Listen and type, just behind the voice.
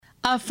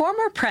A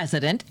former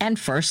president and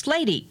first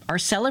lady are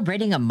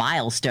celebrating a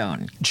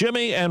milestone.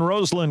 Jimmy and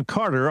Rosalynn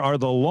Carter are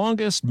the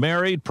longest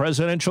married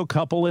presidential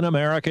couple in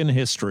American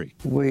history.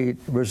 We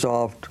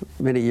resolved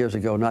many years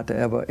ago not to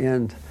ever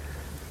end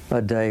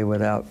a day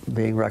without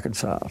being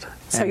reconciled.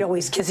 So you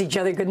always kiss each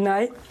other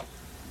goodnight?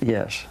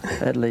 Yes,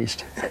 at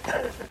least.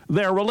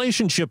 Their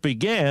relationship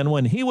began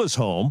when he was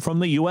home from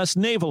the U.S.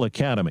 Naval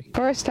Academy.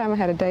 First time I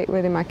had a date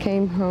with him, I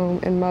came home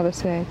and Mother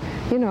said,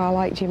 you know, I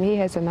like Jimmy. He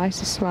has the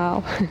nicest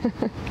smile.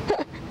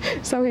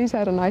 So he's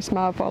had a nice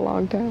smile for a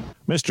long time.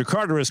 Mr.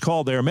 Carter has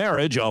called their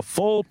marriage a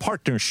full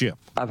partnership.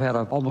 I've had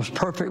an almost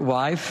perfect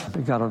wife.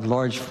 We've got a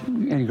large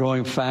and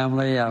growing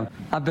family.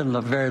 I've been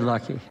very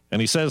lucky.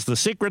 And he says the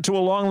secret to a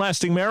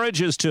long-lasting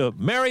marriage is to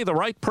marry the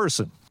right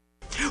person.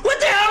 What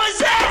the hell is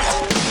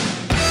that?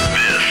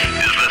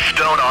 This is the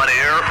Stone on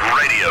Air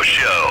radio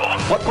show.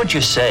 What would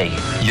you say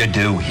you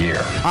do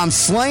here? I'm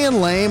slaying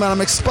lame and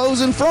I'm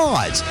exposing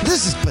frauds.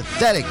 This is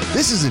pathetic.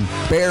 This is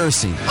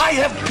embarrassing. I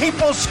have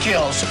people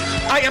skills.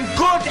 I am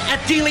good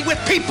at dealing with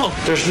people.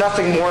 There's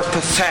nothing more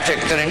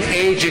pathetic than an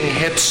aging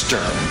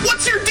hipster.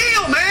 What's your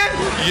deal, man?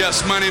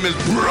 Yes, my name is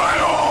Brian.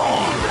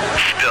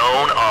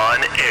 Stone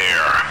on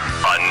Air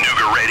on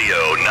Nuga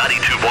Radio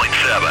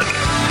 92.7.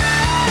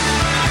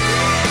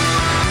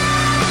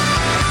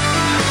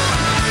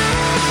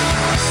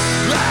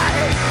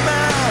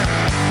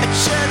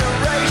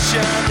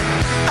 Generation,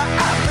 I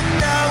offer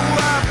no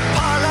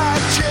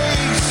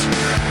apologies.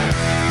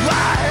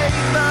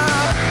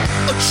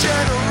 A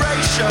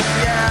generation,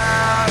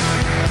 yeah.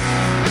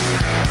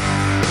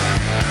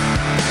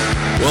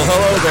 Well,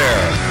 hello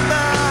there.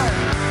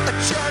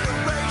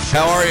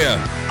 How are you?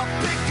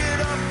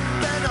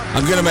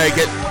 I'm gonna make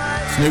it.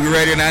 Nuga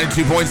Radio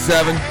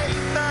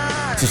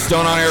 92.7. It's a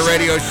Stone on Air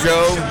radio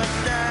show.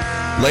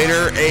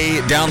 Later,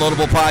 a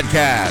downloadable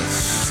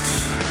podcast.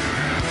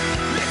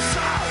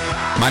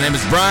 My name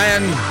is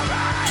Brian.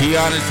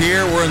 Keon is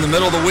here. We're in the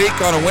middle of the week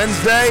on a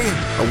Wednesday.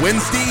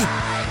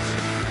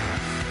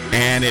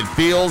 And it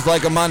feels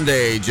like a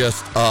Monday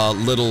just a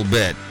little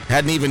bit.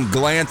 Hadn't even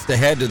glanced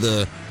ahead to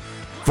the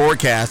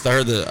forecast. I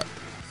heard the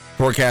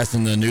forecast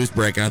in the news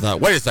break, and I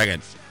thought, wait a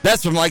second.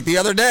 That's from like the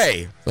other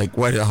day. Like,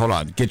 wait, hold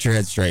on. Get your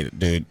head straight,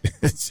 dude.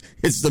 It's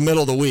the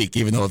middle of the week,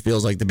 even though it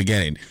feels like the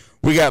beginning.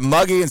 We got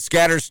muggy and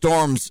scattered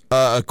storms,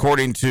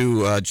 according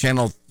to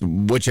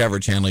whichever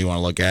channel you want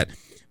to look at.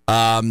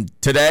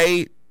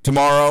 Today,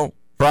 tomorrow,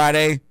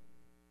 Friday,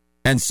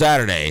 and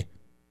Saturday.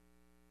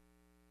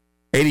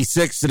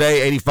 86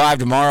 today, 85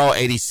 tomorrow,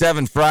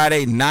 87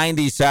 Friday,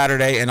 90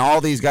 Saturday, and all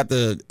these got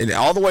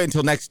all the way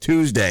until next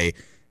Tuesday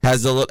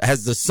has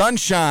the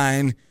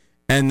sunshine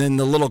and then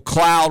the little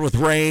cloud with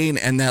rain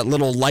and that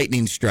little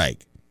lightning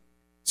strike.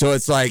 So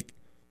it's like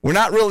we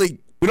don't really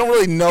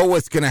know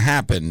what's going to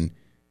happen.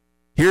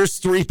 Here's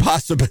three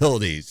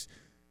possibilities: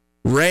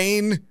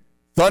 rain,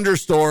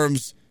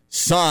 thunderstorms,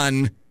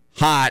 sun,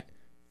 hot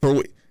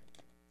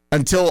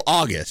until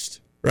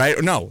August, right?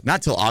 No,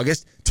 not till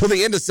August, till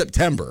the end of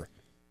September.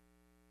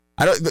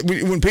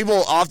 When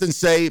people often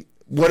say,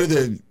 what do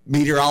the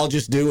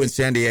meteorologists do in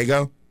San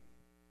Diego?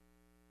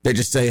 They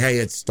just say, hey,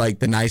 it's like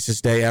the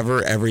nicest day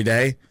ever, every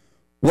day.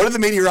 What do the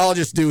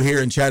meteorologists do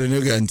here in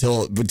Chattanooga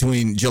until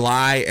between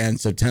July and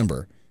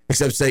September?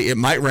 Except say it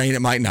might rain,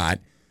 it might not.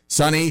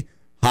 Sunny,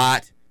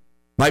 hot,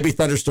 might be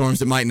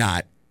thunderstorms, it might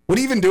not. What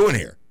are you even doing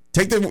here?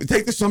 Take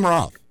the summer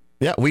off.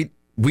 Yeah,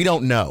 we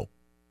don't know.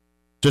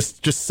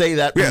 Just say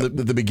that from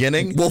the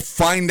beginning. We'll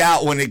find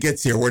out when it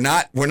gets here. We're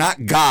not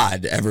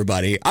God,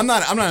 everybody. I'm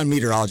not a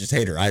meteorologist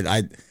hater.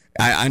 I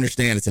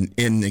understand it's an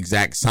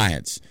inexact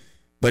science.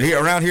 But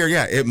around here,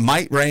 yeah, it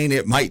might rain,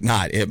 it might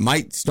not. It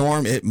might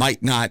storm, it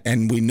might not,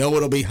 and we know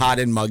it'll be hot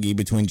and muggy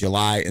between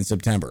July and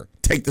September.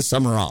 Take the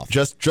summer off.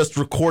 Just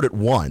record it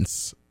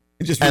once.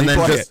 And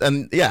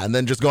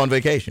then just go on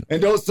vacation.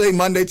 And don't say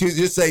Monday,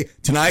 Tuesday. Just say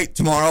tonight,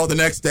 tomorrow, the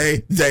next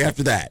day, the day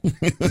after that.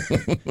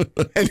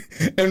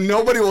 and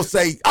nobody will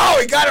say, "Oh,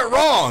 he got it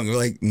wrong." We're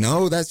like,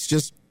 no, that's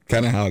just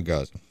kind of how it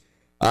goes.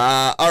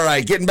 All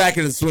right, getting back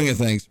into the swing of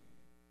things.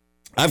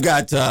 I've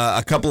got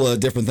a couple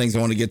of different things I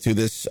want to get to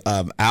this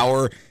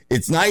hour.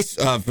 It's nice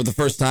for the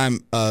first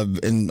time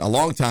in a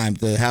long time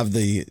to have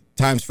the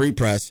Times Free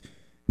Press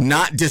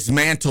not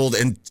dismantled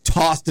and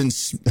tossed and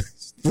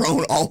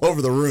thrown all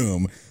over the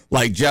room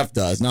like Jeff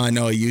does. Now I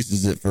know he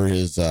uses it for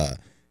his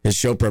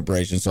show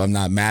preparation, so I'm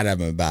not mad at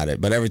him about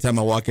it. But every time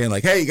I walk in,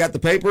 like, hey, you got the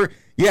paper?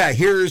 Yeah,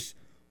 here's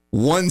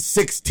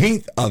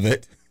 1/16 of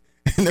it,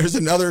 and there's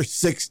another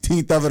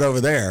 16th of it over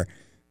there.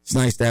 It's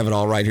nice to have it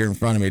all right here in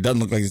front of me. It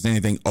doesn't look like there's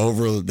anything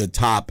over the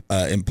top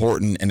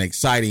important and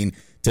exciting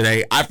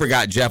today. I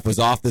forgot Jeff was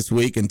off this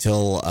week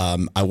until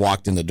I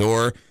walked in the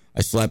door.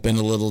 I slept in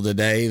a little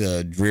today.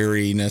 The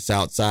dreariness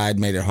outside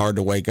made it hard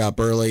to wake up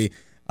early.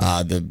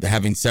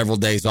 Having several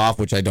days off,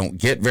 which I don't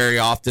get very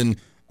often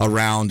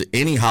around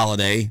any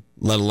holiday,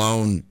 let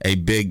alone a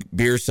big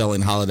beer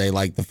selling holiday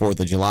like the 4th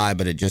of July,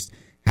 but it just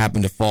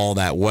happened to fall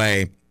that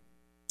way.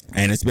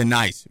 And it's been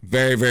nice.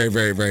 Very, very,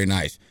 very, very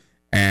nice.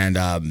 And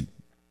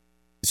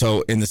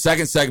so in the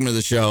second segment of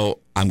the show,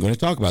 I'm going to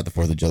talk about the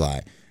 4th of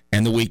July.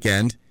 and the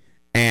weekend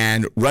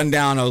and run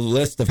down a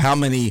list of how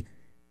many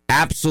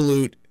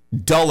absolute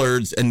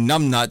dullards and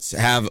numbnuts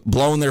have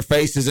blown their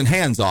faces and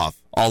hands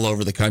off all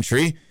over the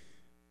country.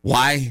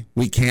 Why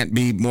we can't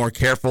be more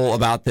careful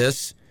about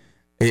this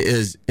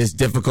is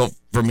difficult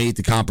for me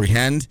to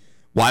comprehend.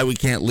 Why we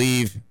can't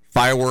leave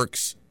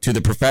fireworks to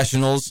the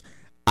professionals,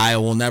 I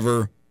will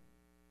never,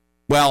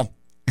 well,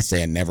 I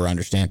say I never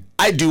understand.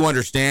 I do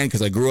understand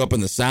because I grew up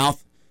in the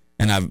South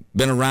and I've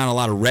been around a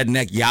lot of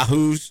redneck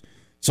yahoos,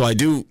 so I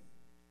do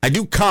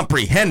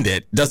comprehend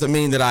it. Doesn't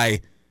mean that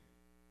I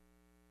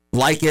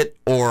like it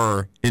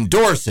or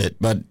endorse it,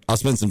 but I'll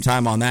spend some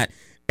time on that.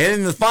 And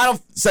in the final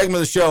segment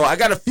of the show, I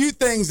got a few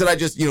things that I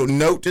just,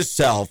 note to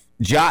self,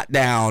 jot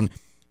down,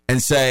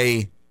 and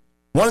say,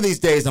 one of these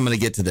days I'm going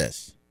to get to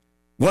this.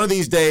 One of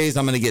these days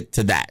I'm going to get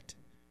to that.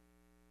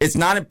 It's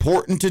not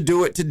important to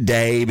do it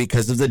today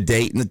because of the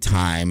date and the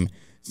time.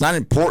 It's not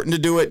important to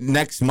do it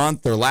next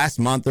month or last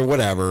month or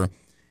whatever.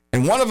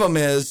 And one of them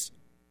is,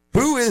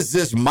 who is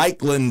this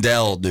Mike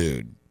Lindell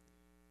dude?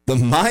 The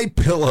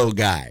MyPillow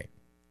guy.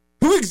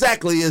 Who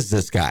exactly is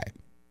this guy?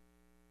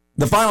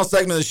 The final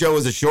segment of the show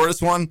is the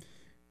shortest one,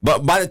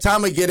 but by the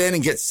time we get in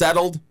and get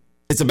settled,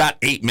 it's about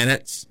 8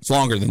 minutes. It's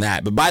longer than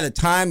that. But by the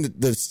time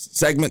the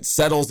segment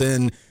settles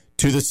in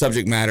to the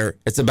subject matter,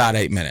 it's about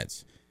 8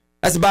 minutes.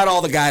 That's about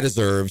all the guy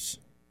deserves.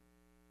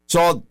 So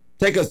I'll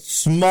take a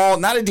small,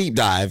 not a deep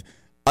dive,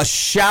 a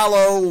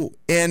shallow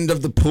end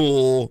of the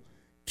pool,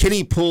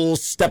 kiddie pool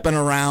stepping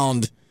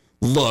around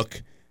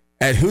look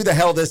at who the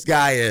hell this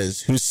guy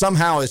is, who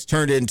somehow has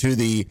turned into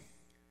the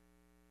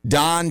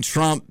Don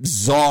Trump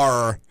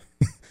czar,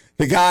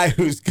 the guy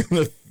who's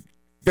going to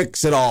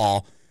fix it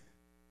all.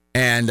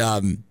 And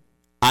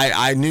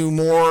I knew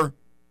more,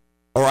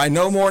 or I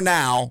know more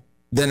now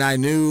than I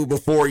knew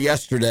before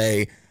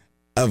yesterday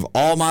of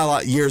all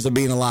my years of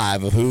being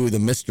alive, of who the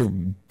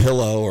Mr.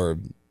 Pillow or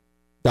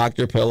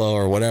Dr. Pillow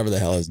or whatever the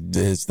hell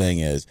his thing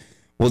is.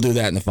 We'll do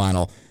that in the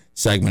final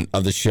segment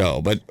of the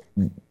show. But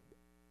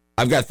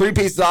I've got 3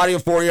 pieces of audio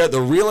for you.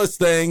 The realest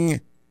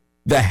thing,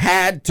 the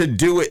had to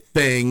do it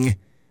thing,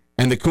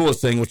 and the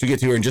coolest thing, which we'll get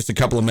to here in just a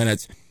couple of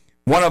minutes.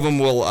 One of them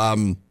will,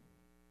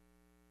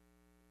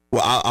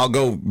 I'll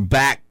go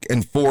back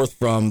and forth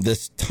from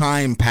this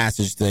time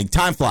passage thing.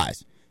 Time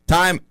flies.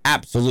 Time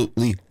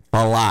absolutely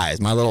flies.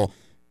 My little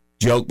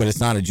joke, but it's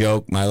not a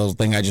joke. My little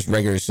thing I just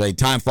regularly say,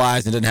 time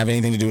flies. It doesn't have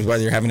anything to do with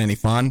whether you're having any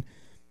fun.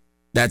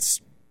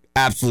 That's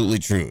absolutely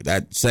true.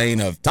 That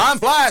saying of time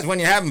flies when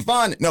you're having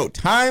fun. No,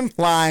 time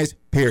flies,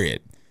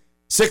 period.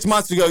 6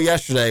 months ago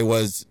yesterday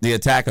was the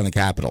attack on the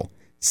Capitol.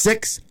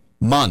 6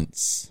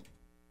 months.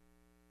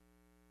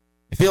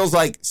 It feels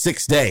like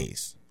 6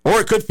 days, or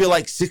it could feel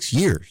like 6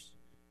 years.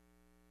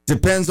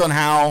 Depends on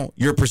how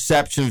your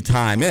perception of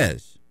time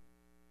is.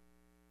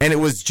 And it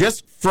was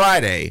just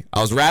Friday. I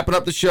was wrapping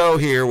up the show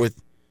here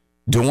with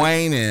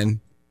Dwayne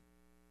in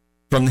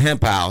from the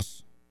Hemp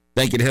House.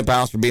 Thank you to Hemp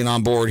House for being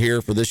on board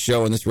here for this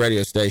show and this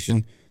radio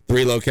station.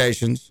 3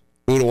 locations,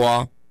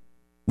 Ottawa,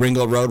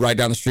 Ringgold Road, right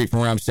down the street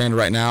from where I'm standing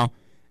right now,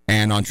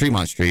 and on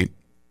Tremont Street.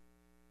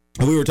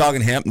 We were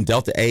talking hemp and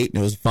Delta 8,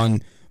 and it was a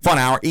fun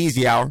hour,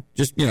 easy hour,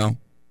 just,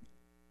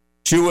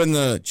 chewing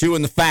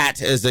the fat,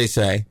 as they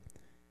say.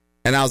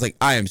 And I was like,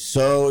 I am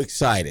so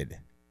excited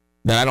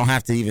that I don't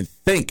have to even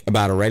think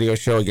about a radio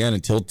show again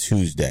until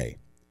Tuesday.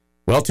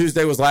 Well,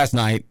 Tuesday was last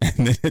night,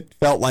 and it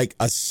felt like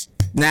a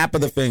snap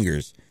of the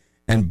fingers,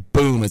 and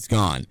boom, it's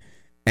gone.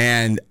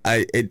 And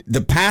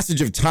the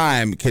passage of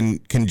time can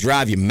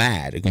drive you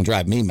mad. It can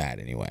drive me mad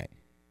anyway.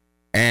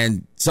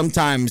 And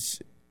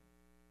sometimes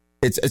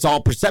it's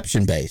all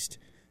perception based.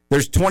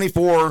 There's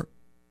 24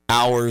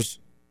 hours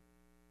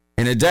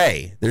in a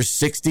day. There's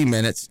 60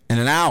 minutes in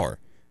an hour.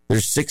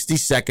 There's 60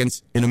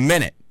 seconds in a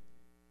minute.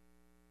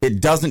 It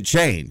doesn't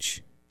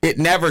change. It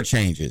never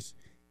changes.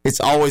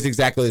 It's always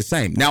exactly the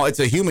same. Now, it's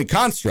a human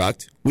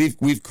construct.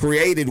 We've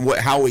created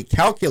how we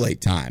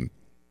calculate time.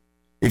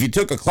 If you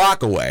took a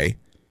clock away,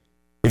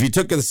 if you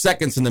took the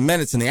seconds and the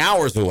minutes and the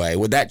hours away,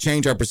 would that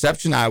change our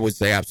perception? I would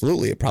say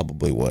absolutely, it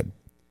probably would.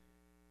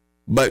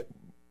 But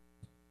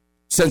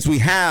since we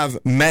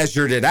have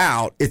measured it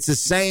out, it's the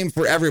same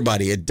for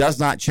everybody. It does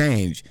not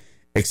change,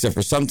 except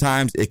for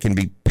sometimes it can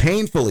be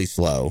painfully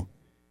slow,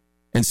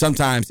 and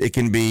sometimes it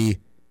can be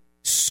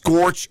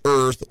scorch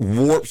earth,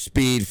 warp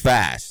speed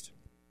fast.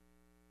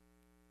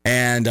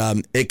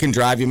 And it can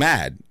drive you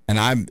mad.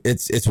 And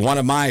it's one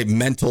of my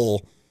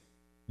mental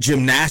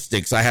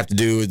gymnastics I have to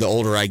do the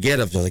older I get,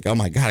 of like, oh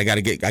my God, I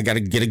gotta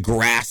get a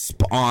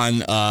grasp on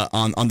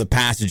the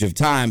passage of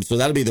time. So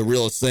that'll be the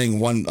realest thing.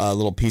 One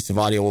little piece of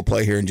audio we'll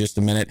play here in just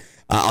a minute.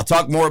 I'll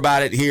talk more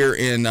about it here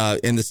in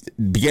the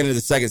beginning of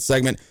the second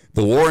segment.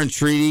 The War and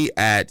Treaty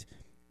at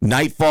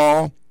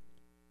nightfall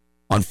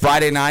on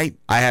Friday night.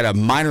 I had a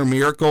minor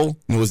miracle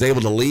and was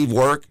able to leave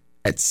work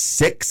at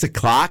 6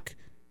 o'clock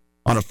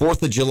on a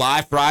 4th of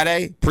July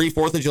Friday,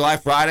 pre-4th of July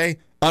Friday.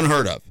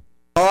 Unheard of.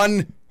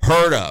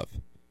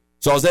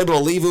 So I was able to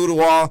leave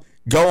Ottawa,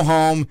 go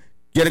home,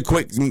 get a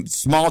quick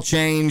small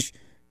change,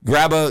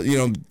 grab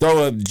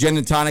throw a gin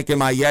and tonic in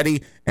my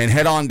Yeti and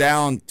head on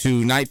down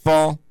to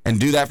Nightfall and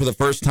do that for the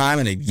first time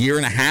in a year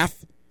and a half.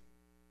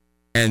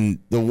 And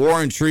the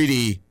Warren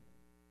Treaty,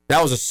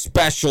 that was a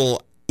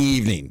special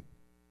evening.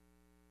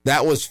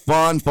 That was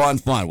fun,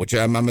 which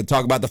I'm going to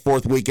talk about the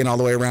fourth weekend all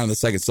the way around in the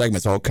second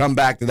segment. So I'll come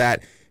back to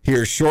that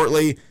here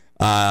shortly.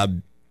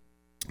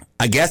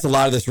 I guess a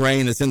lot of this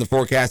rain that's in the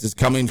forecast is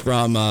coming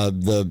from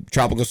the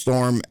tropical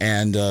storm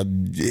and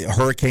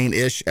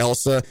hurricane-ish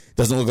Elsa.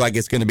 Doesn't look like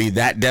it's going to be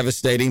that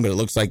devastating, but it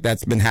looks like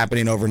that's been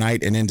happening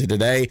overnight and into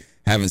today.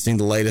 Haven't seen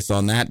the latest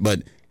on that,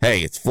 but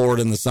hey, it's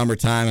Florida in the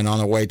summertime and on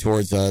their way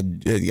towards,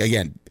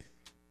 again,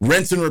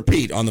 rinse and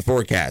repeat on the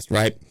forecast,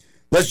 right?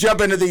 Let's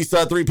jump into these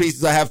three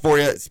pieces I have for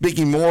you.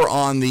 Speaking more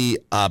on the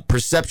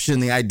perception,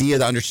 the idea,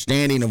 the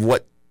understanding of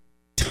what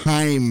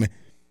time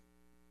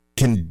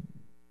can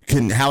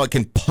how it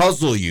can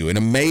puzzle you and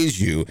amaze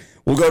you.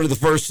 We'll go to the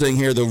first thing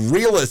here. The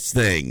realest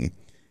thing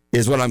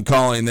is what I'm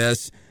calling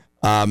this.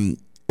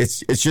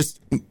 It's just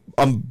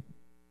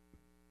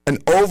an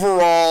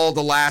overall,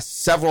 the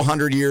last several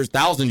hundred years,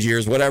 thousands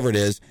years, whatever it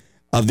is,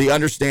 of the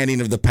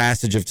understanding of the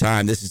passage of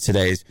time. This is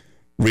today's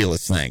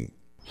realest thing.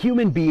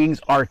 Human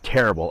beings are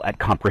terrible at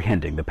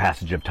comprehending the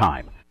passage of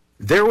time.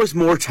 There was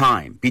more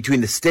time between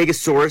the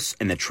Stegosaurus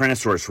and the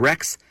Tyrannosaurus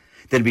Rex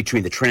than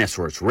between the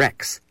Tyrannosaurus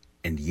Rex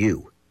and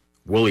you.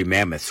 Woolly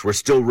mammoths were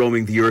still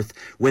roaming the earth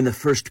when the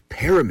first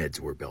pyramids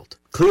were built.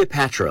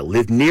 Cleopatra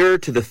lived nearer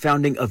to the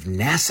founding of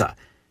NASA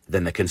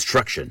than the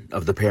construction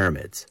of the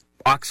pyramids.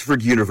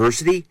 Oxford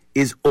University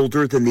is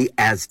older than the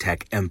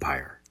Aztec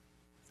Empire.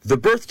 The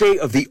birthday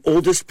of the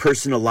oldest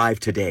person alive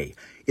today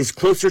is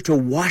closer to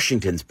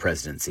Washington's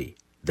presidency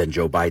than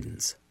Joe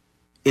Biden's.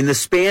 In the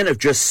span of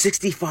just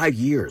 65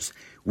 years,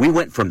 we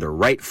went from the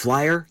Wright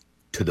Flyer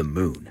to the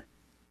moon.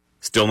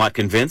 Still not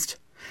convinced?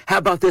 How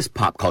about this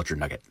pop culture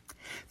nugget?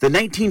 The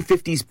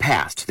 1950s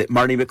past that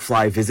Marty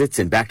McFly visits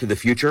in Back to the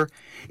Future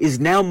is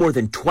now more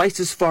than twice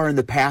as far in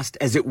the past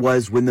as it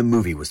was when the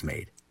movie was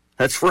made.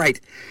 That's right.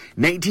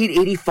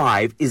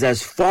 1985 is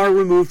as far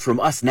removed from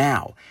us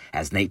now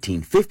as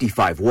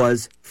 1955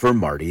 was for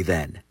Marty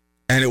then.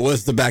 And it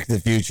was the Back to the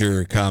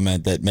Future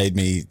comment that made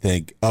me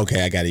think,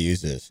 okay, I got to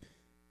use this.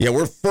 Yeah,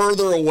 we're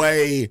further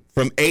away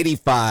from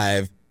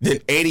 85 than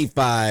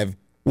 85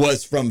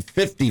 was from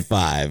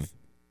 55.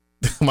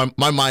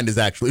 My mind is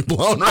actually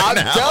blown right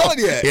now. I'm telling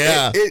you.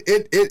 Yeah.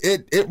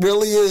 It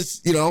really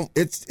is,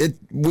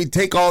 we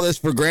take all this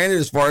for granted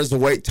as far as the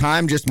way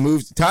time just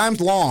moves.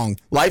 Time's long.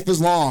 Life is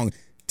long.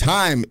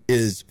 Time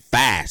is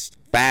fast.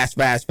 Fast.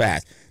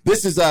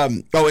 This is,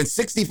 in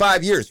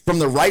 65 years, from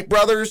the Wright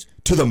brothers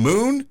to the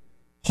moon.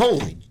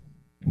 Holy,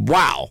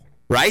 wow,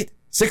 right?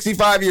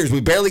 65 years. We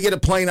barely get a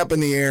plane up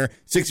in the air.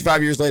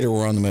 65 years later,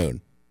 we're on the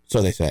moon.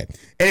 So they say.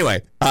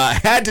 Anyway,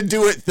 had to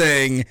do it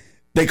thing.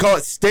 They call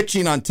it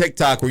stitching on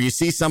TikTok, where you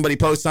see somebody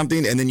post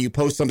something and then you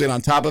post something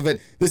on top of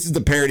it. This is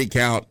the parody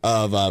count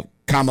of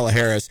Kamala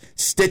Harris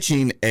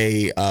stitching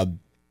a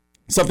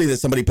something that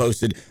somebody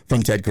posted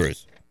from Ted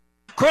Cruz.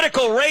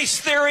 Critical race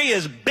theory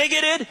is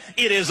bigoted,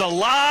 it is a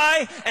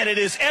lie, and it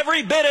is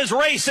every bit as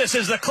racist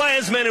as the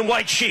Klansmen in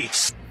white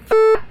sheets.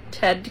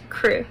 Ted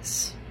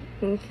Cruz.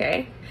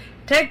 Okay.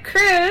 Ted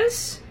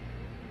Cruz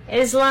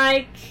is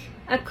like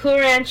a Cool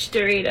Ranch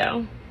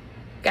Dorito.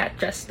 Got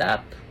dressed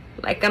up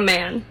like a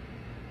man.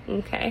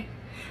 Okay.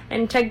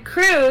 And Ted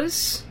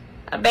Cruz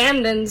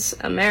abandons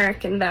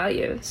American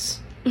values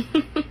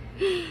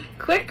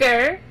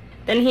quicker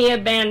than he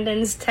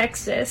abandons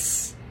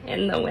Texas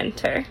in the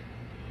winter.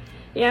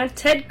 Yeah,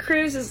 Ted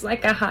Cruz is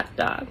like a hot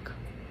dog.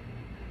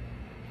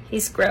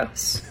 He's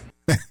gross.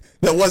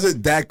 That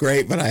wasn't that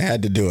great, but I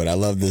had to do it. I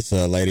love this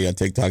lady on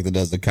TikTok that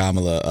does the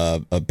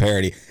Kamala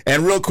parody.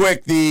 And real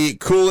quick, the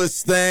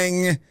coolest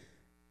thing,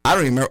 I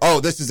don't even remember. Oh,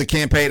 this is a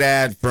campaign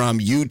ad from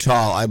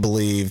Utah, I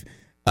believe.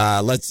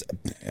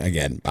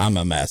 Again, I'm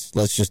a mess.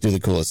 Let's just do the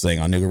coolest thing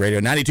on Nougat Radio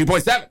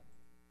 92.7.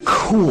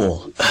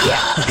 Cool.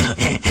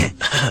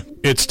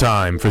 It's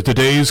time for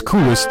today's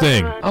coolest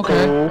thing.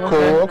 Okay.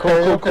 Cool.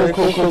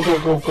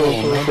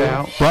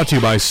 Brought to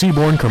you by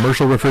Seaborn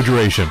Commercial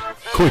Refrigeration.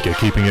 Quick at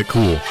keeping it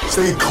cool.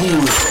 Stay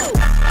cool.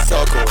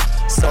 So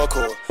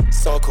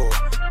cool.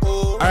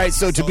 All right,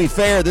 so to be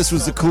fair, this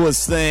was the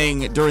coolest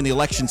thing during the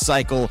election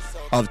cycle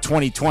of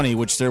 2020,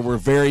 which there were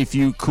very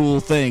few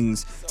cool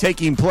things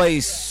taking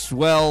place,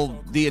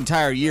 well, the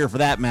entire year for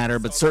that matter,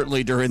 but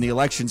certainly during the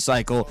election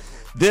cycle.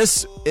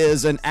 This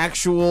is an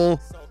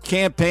actual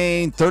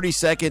campaign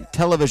 30-second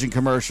television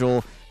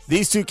commercial.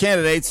 These two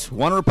candidates,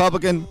 one a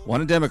Republican,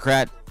 one a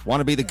Democrat, want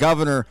to be the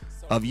governor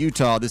of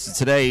Utah. This is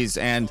today's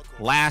and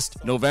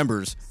last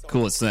November's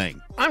coolest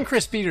thing. I'm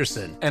Chris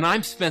Peterson. And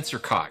I'm Spencer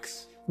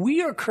Cox.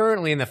 We are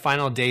currently in the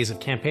final days of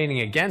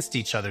campaigning against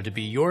each other to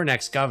be your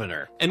next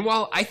governor. And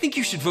while I think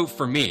you should vote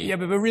for me... Yeah,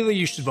 but really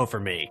you should vote for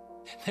me.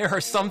 There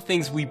are some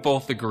things we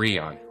both agree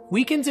on.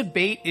 We can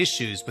debate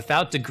issues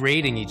without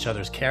degrading each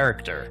other's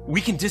character.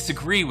 We can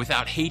disagree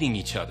without hating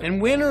each other.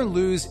 And win or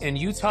lose in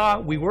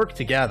Utah, we work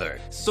together.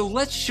 So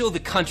let's show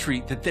the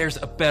country that there's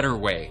a better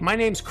way. My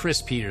name's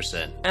Chris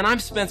Peterson. And I'm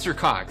Spencer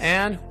Cox.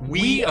 And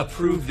we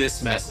approve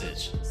this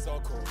message.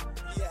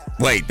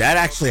 Wait, that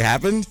actually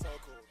happened?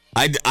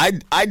 I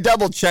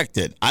double-checked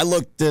it. I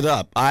looked it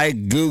up. I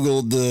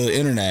Googled the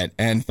internet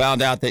and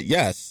found out that,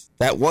 yes,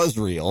 that was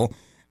real.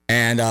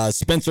 And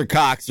Spencer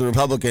Cox, the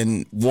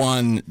Republican,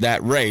 won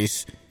that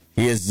race.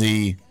 He is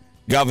the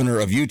governor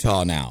of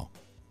Utah now.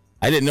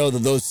 I didn't know that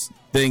those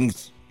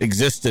things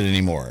existed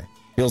anymore.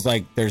 Feels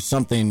like there's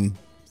something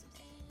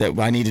that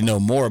I need to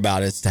know more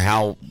about as to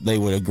how they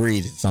would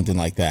agree to something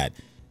like that.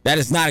 That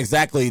is not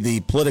exactly the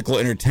political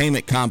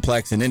entertainment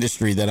complex and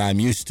industry that I'm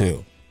used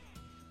to.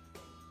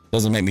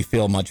 Doesn't make me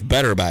feel much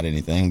better about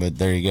anything, but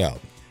there you go.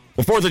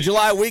 The 4th of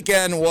July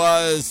weekend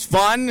was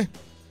fun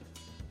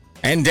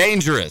and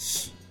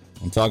dangerous.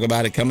 We'll talk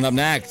about it coming up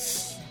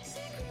next.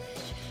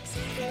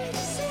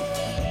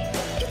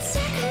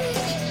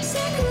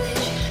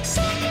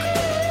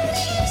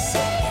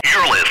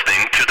 You're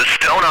listening to the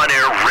Stone on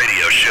Air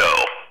radio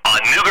show on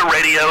Nougat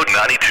Radio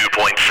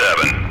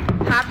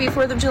 92.7. Happy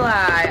 4th of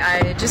July.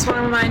 I just want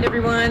to remind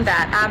everyone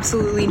that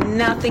absolutely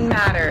nothing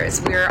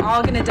matters. We're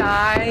all going to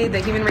die. The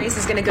human race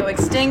is going to go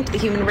extinct. The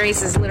human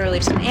race is literally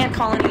just an ant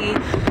colony.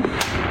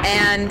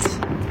 And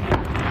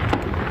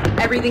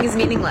everything is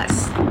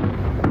meaningless.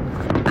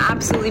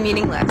 Absolutely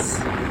meaningless.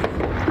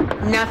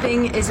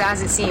 Nothing is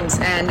as it seems,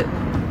 and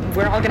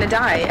we're all going to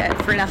die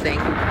for nothing.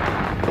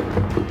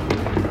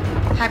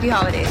 Happy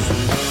holidays.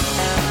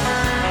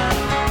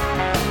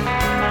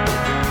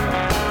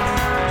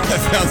 I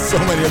found so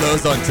many of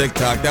those on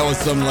TikTok. That was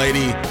some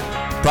lady,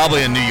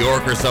 probably in New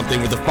York or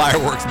something, with the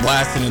fireworks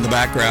blasting in the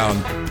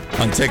background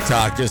on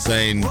TikTok, just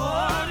saying,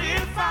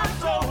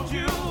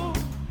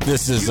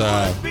 this is,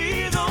 well,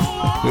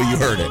 you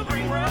heard it.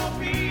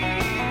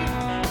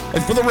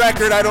 And for the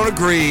record, I don't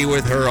agree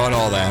with her on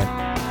all that.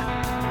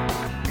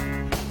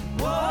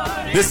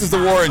 This is the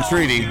War and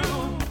Treaty.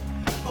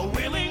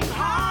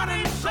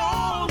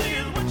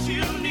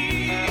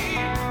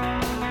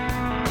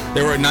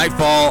 They were at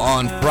Nightfall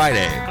on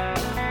Friday.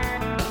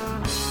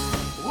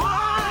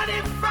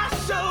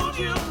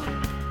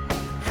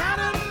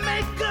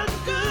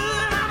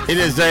 It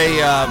is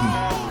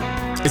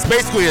it's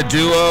basically a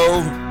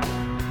duo.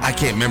 I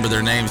can't remember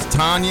their names.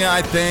 Tanya,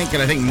 I think,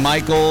 and I think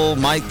Mike,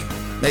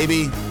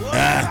 maybe.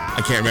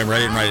 I can't remember. I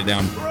didn't write it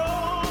down.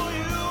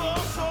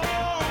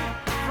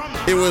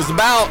 It was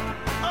about,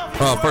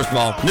 well, first of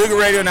all, Nougat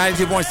Radio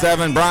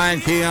 92.7, Brian,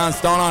 Keon,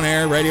 Stone on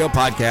Air, radio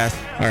podcast.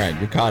 All right,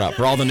 you're caught up.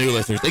 For all the new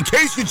listeners, in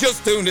case you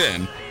just tuned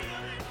in,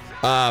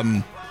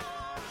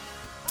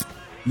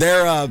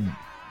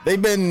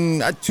 they've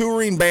been a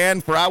touring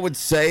band for, I would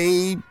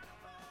say,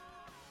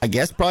 I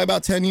guess probably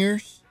about 10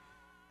 years,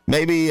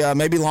 maybe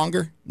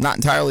longer. Not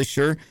entirely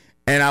sure.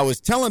 And I was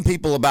telling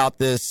people about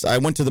this. I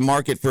went to the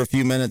market for a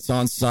few minutes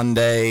on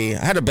Sunday.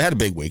 I had a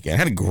big weekend. I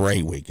had a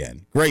great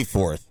weekend. Great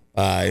 4th.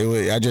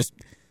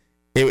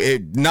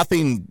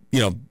 Nothing,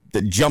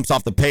 that jumps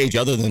off the page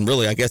other than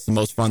really, I guess the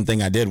most fun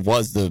thing I did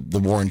was the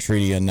War and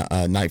Treaty and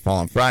Nightfall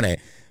on Friday.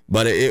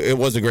 But it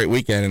was a great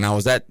weekend. And I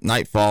was at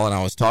Nightfall and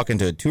I was talking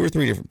to 2 or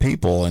 3 different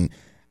people. And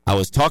I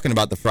was talking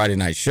about the Friday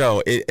night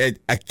show.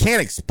 I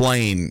can't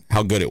explain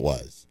how good it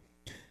was.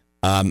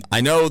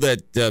 I know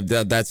that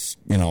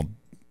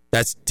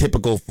that's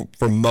typical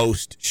for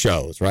most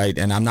shows, right?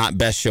 And I'm not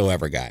best show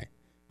ever guy.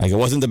 Like, it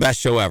wasn't the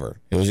best show ever.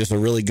 It was just a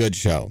really good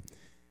show.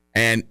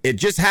 And it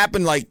just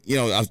happened I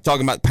was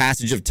talking about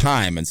passage of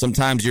time, and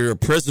sometimes you're a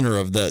prisoner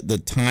of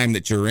the time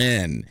that you're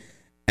in.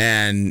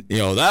 And,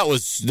 that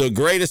was the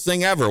greatest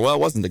thing ever. Well,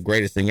 it wasn't the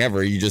greatest thing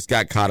ever. You just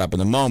got caught up in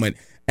the moment.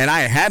 And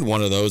I had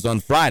one of those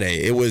on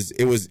Friday. It was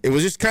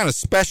just kind of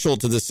special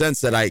to the sense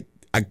that I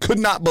could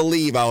not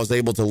believe I was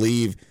able to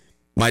leave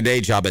my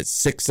day job at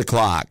 6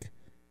 o'clock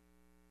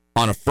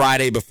on a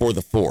Friday before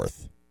the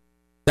 4th.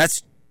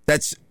 That's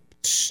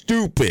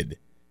stupid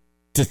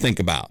to think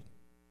about.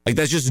 Like,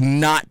 that's just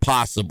not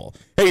possible.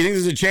 Hey, you think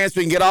there's a chance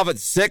we can get off at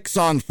 6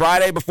 on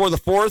Friday before the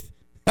 4th?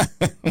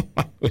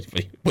 What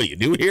do you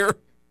do here?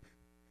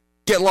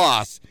 Get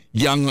lost,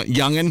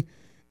 youngin'.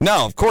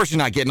 No, of course you're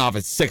not getting off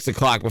at 6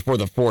 o'clock before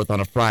the 4th on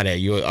a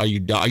Friday. Are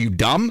you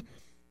dumb?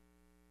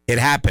 It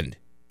happened.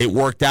 It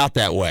worked out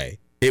that way.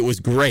 It was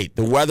great.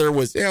 The weather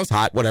was, it was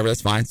hot, whatever,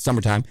 that's fine.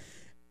 Summertime.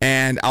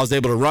 And I was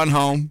able to run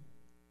home,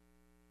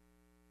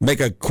 make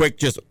a quick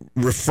just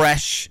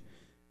refresh,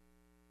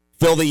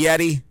 fill the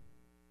Yeti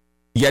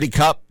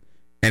cup,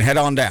 and head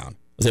on down.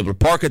 I was able to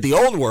park at the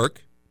old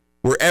work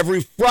where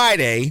every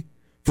Friday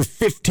for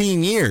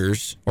 15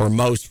 years, or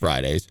most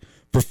Fridays,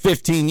 for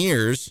 15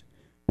 years,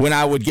 when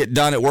I would get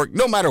done at work,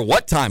 no matter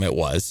what time it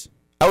was,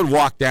 I would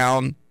walk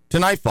down to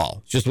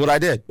Nightfall. It's just what I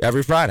did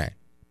every Friday.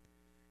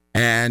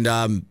 And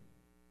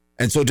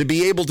so to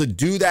be able to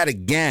do that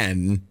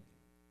again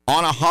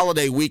on a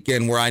holiday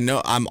weekend where I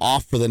know I'm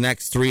off for the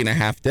next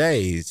 3.5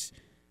 days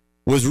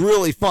was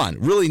really fun,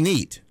 really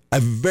neat. a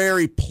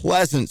very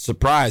pleasant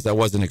surprise I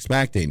wasn't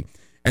expecting.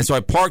 And so I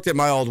parked at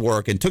my old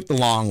work and took the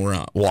long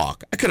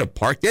walk. I could have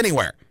parked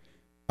anywhere.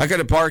 I could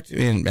have parked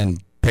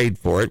and paid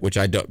for it, which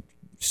I don't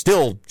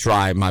still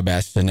try my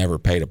best to never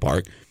pay to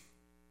park.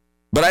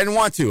 But I didn't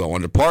want to. I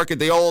wanted to park at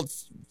the old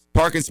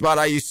parking spot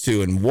I used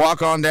to and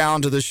walk on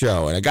down to the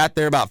show. And I got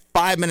there about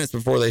 5 minutes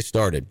before they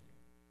started.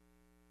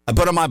 I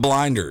put on my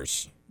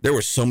blinders. There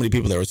were so many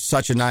people. There was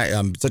such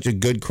a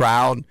good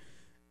crowd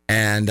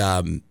and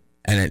a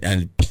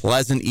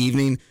pleasant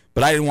evening.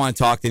 But I didn't want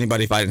to talk to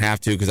anybody if I didn't have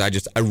to,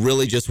 because I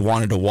really just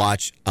wanted to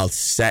watch a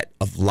set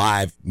of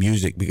live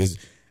music, because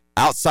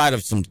outside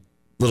of some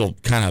little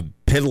kind of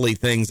piddly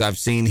things I've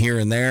seen here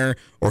and there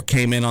or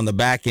came in on the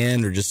back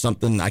end or just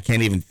something I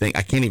can't even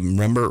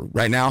remember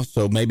right now,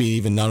 so maybe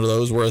even none of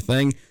those were a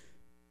thing.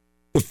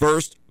 The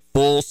first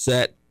full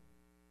set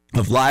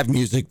of live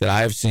music that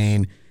I have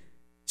seen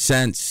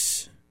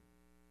since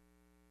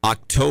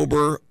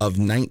October of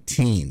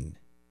 19,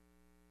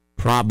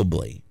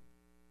 probably.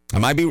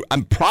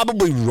 I'm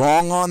probably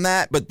wrong on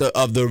that, but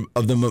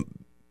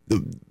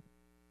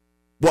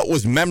what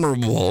was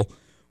memorable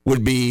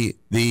would be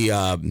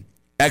the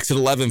Exit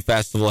 11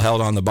 Festival held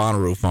on the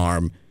Bonnaroo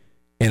Farm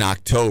in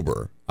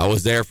October. I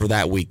was there for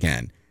that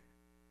weekend.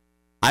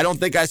 I don't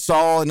think I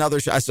saw another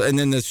show. And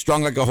then the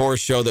Strung Like a Horse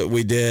show that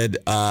we did,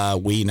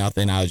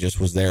 nothing. I just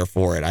was there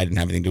for it. I didn't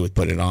have anything to do with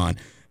putting it on.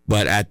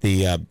 But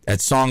at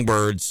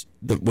Songbirds,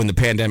 when the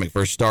pandemic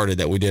first started,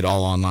 that we did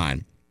all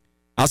online.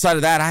 Outside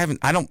of that,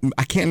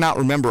 I cannot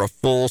remember a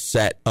full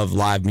set of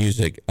live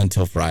music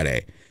until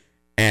Friday.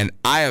 And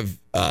I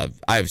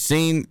have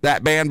seen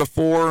that band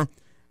before.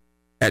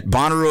 At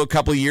Bonnaroo a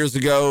couple of years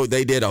ago,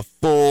 they did a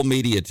full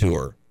media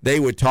tour. They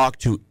would talk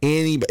to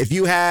anybody. If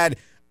you had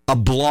a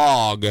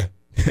blog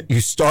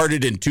you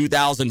started in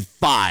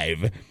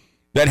 2005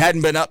 that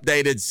hadn't been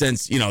updated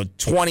since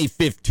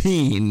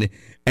 2015,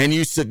 and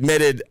you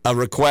submitted a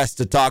request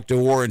to talk to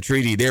War and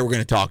Treaty, they were going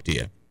to talk to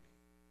you.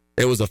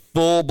 It was a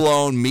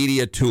full-blown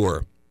media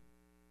tour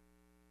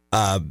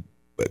a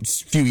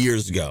few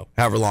years ago,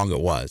 however long it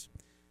was.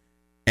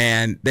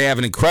 And they have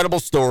an incredible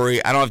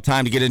story. I don't have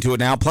time to get into it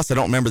now. Plus, I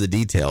don't remember the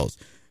details.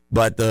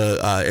 But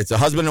it's a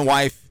husband and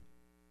wife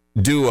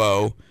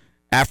duo,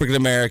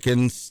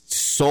 African-Americans,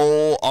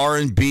 soul,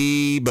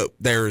 R&B, but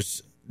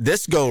there's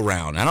this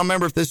go-round. I don't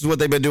remember if this is what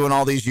they've been doing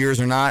all these years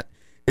or not.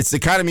 It's the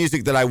kind of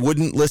music that I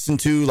wouldn't listen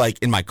to like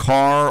in my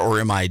car or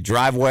in my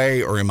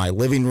driveway or in my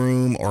living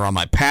room or on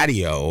my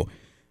patio.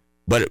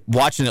 But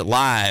watching it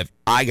live,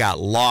 I got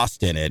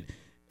lost in it.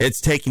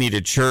 It's taking you to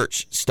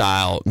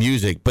church-style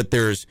music, but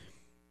there's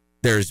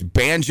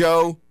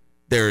banjo,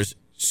 there's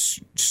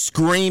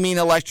screaming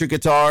electric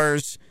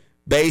guitars,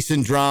 bass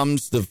and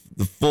drums, the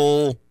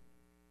full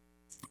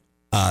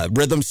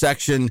rhythm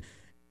section,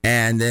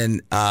 and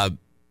then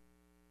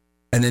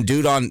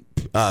dude on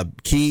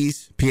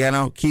keys,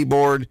 piano,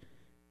 keyboard.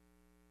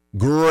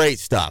 Great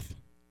stuff.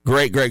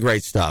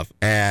 Great stuff.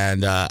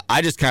 And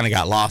I just kind of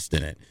got lost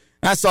in it.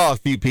 I saw a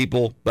few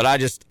people, but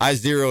I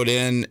zeroed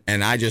in,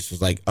 and I just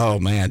was like, oh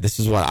man, this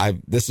is what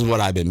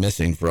I've been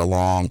missing for a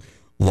long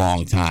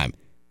time.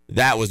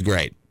 That was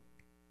great.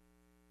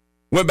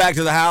 Went back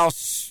to the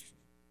house,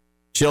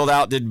 chilled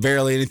out, did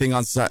barely anything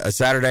on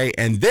Saturday,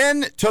 and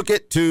then took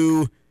it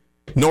to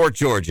North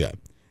Georgia.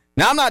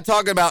 Now, I'm not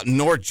talking about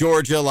North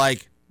Georgia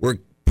like we're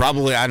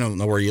probably, I don't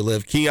know where you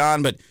live,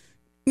 Keon, but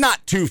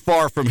not too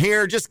far from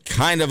here, just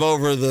kind of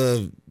over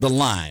the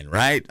line,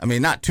 right? I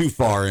mean, not too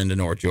far into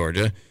North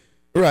Georgia.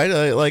 Right,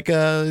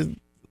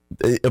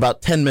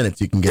 about 10 minutes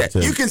you can get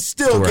to. You can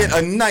still get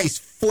a nice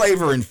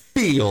flavor and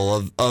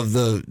feel of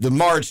the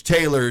Marge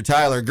Taylor,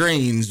 Tyler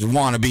Greens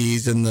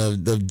wannabes and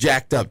the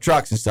jacked up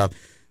trucks and stuff.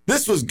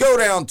 This was go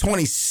down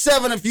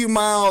 27 a few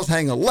miles,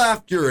 hang a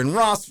left, you're in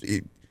Ross.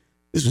 This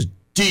was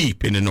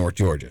deep into North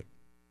Georgia.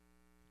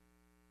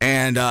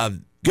 And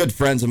good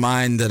friends of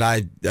mine that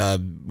I,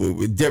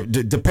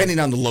 depending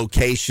on the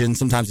location,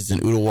 sometimes it's in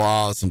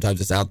Ottawa, sometimes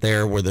it's out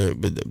there where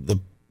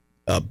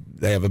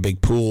they have a big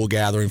pool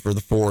gathering for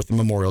the 4th and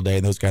Memorial Day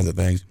and those kinds of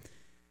things.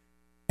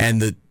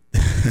 And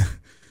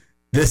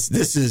this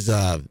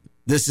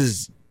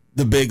is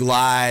the big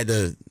lie,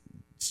 the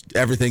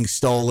everything's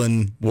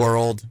stolen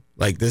world.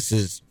 Like, this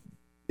is,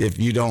 if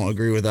you don't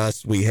agree with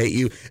us, we hate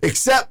you.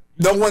 Except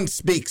no one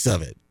speaks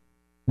of it,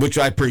 which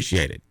I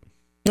appreciated.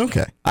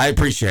 Okay. I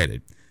appreciate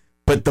it.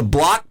 But the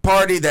block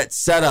party that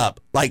set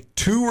up like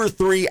 2 or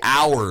 3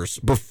 hours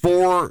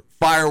before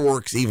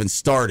fireworks even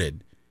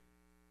started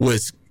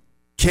was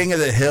King of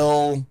the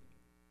Hill-esque.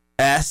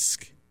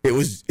 It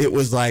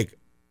was like,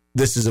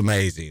 this is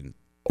amazing.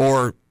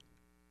 Or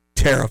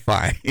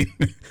terrifying.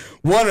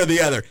 One or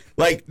the other.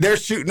 Like, they're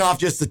shooting off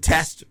just the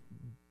test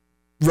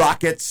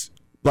rockets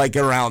like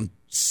around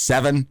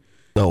 7.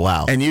 Oh,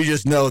 wow. And you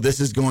just know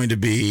this is going to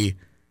be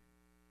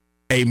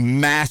a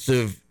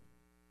massive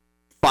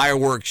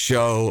fireworks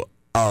show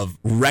of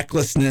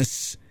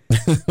recklessness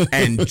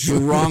and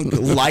drunk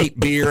light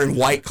beer and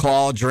White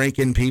Claw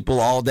drinking people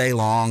all day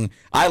long.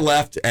 I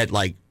left at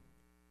like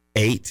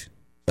 8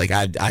 Like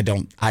I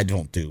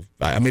don't do.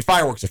 I mean,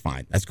 fireworks are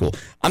fine. That's cool.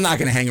 I'm not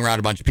going to hang around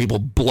a bunch of people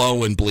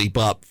blow and bleep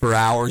up for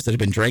hours that have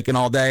been drinking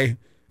all day.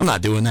 I'm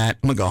not doing that.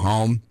 I'm going to go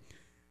home.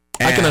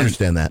 I can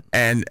understand that.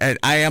 And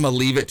I am a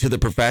leave it to the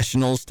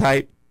professionals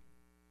type.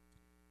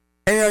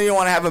 And you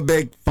want to have a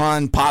big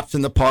fun pops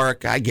in the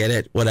park. I get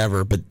it,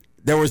 whatever. But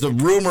there was a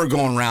rumor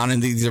going around,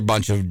 and these are a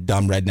bunch of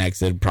dumb rednecks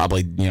that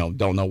probably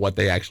don't know what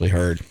they actually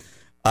heard.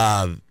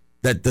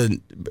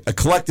 That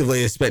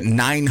collectively has spent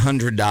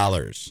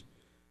 $900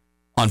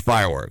 on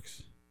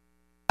fireworks.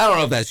 I don't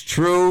know if that's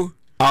true.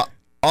 All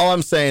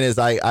I'm saying is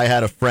I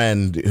had a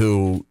friend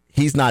who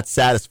he's not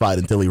satisfied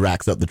until he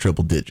racks up the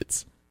triple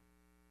digits.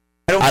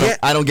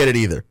 I don't get it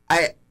either.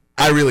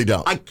 I really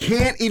don't. I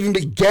can't even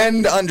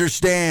begin to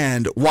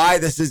understand why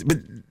this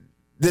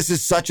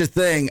is such a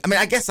thing. I mean,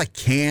 I guess I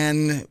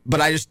can,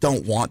 but I just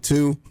don't want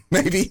to.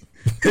 Maybe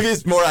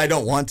it's more I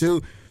don't want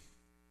to.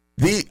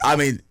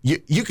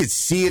 You could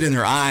see it in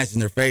their eyes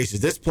and their faces.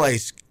 This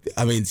place,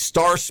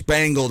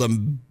 star-spangled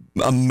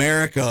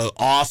America,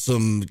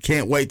 awesome.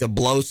 Can't wait to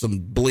blow some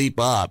bleep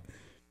up.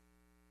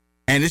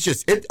 And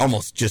it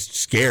almost just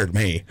scared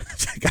me.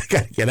 I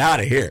got to get out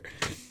of here.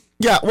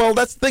 Yeah, well,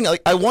 that's the thing.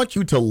 Like, I want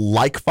you to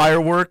like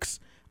fireworks.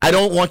 I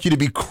don't want you to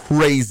be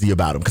crazy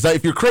about them. Because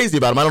if you're crazy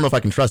about them, I don't know if I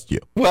can trust you.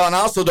 Well, and I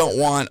also don't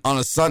want on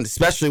a Sunday,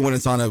 especially when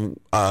it's on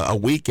a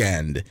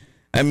weekend,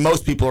 and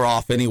most people are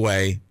off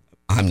anyway.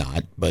 I'm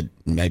not, but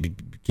maybe,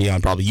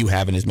 Keon, probably you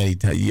haven't as many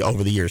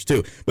over the years,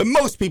 too. But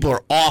most people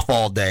are off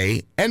all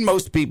day, and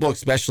most people,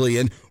 especially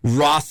in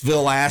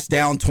Rossville,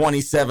 down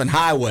 27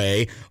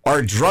 Highway,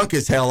 are drunk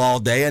as hell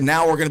all day, and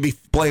now we're going to be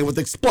playing with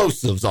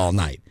explosives all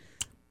night.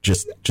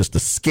 Just a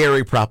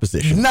scary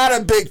proposition. Not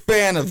a big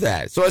fan of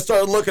that. So I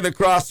started looking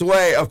across the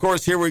way. Of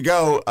course, here we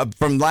go.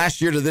 From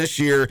last year to this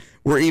year,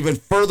 we're even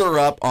further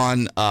up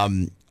on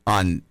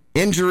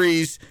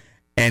injuries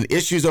and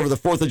issues over the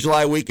 4th of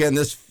July weekend.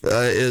 This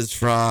is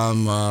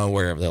from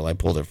wherever the hell I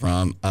pulled it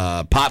from.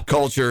 Pop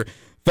Culture.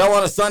 Fell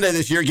on a Sunday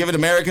this year, giving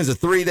Americans a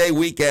 3-day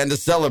weekend to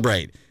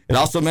celebrate. It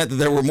also meant that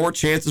there were more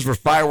chances for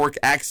firework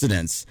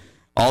accidents.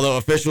 Although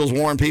officials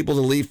warn people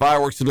to leave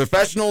fireworks to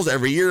professionals,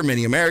 every year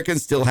many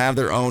Americans still have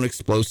their own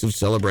explosive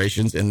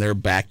celebrations in their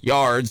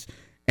backyards,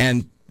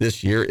 and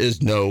this year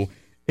is no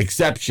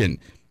exception.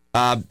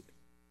 The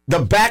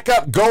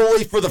backup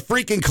goalie for the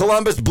freaking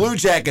Columbus Blue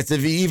Jackets,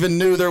 if you even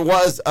knew there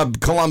was a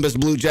Columbus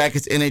Blue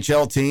Jackets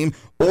NHL team,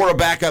 or a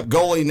backup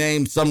goalie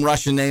named some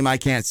Russian name I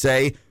can't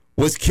say,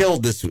 was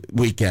killed this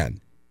weekend.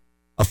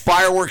 A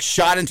firework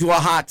shot into a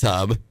hot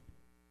tub.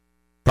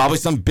 Probably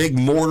some big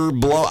mortar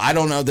blow. I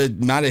don't know.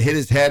 That might have hit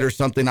his head or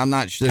something. I'm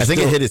not sure. I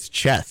think it hit his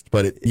chest,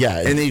 but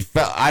and he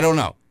fell. I don't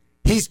know.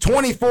 He's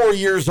 24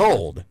 years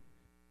old.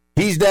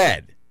 He's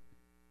dead.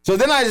 So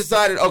then I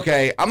decided,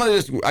 okay, I got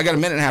a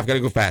minute and a half. Got to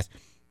go fast.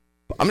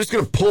 I'm just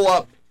going to pull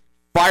up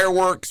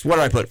fireworks. What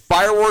did I put?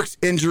 Fireworks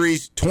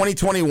injuries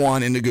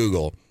 2021 into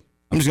Google.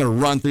 I'm just going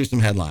to run through some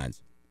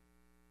headlines.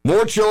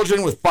 More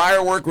children with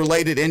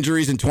firework-related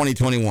injuries in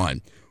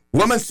 2021.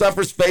 Woman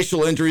suffers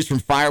facial injuries from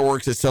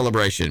fireworks at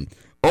celebration.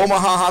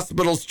 Omaha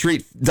hospitals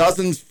treat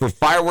dozens for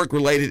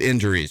firework-related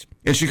injuries.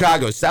 In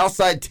Chicago,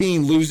 Southside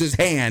teen loses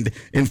hand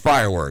in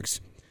fireworks.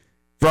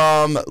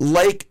 From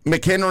Lake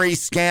McHenry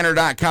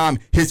Scanner.com,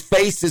 his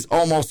face is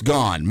almost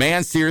gone.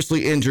 Man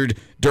seriously injured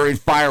during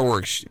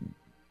fireworks.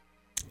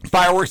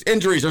 Fireworks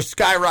injuries are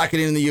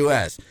skyrocketing in the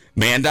U.S.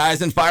 Man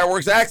dies in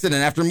fireworks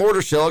accident after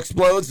mortar shell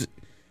explodes.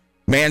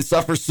 Man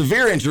suffers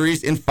severe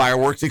injuries in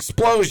fireworks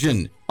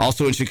explosion.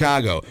 Also in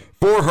Chicago.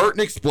 4 hurt in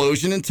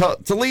explosion in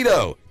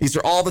Toledo. These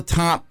are all the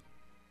top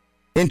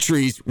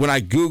entries when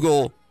I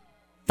Google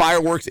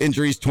fireworks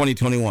injuries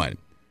 2021.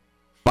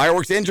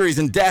 Fireworks injuries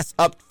and deaths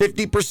up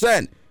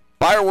 50%.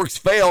 Fireworks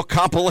fail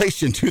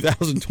compilation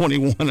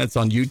 2021. That's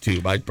on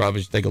YouTube. I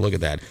probably should take a look at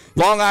that.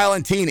 Long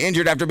Island teen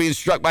injured after being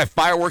struck by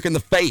firework in the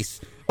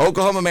face.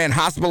 Oklahoma man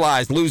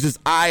hospitalized, loses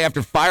eye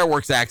after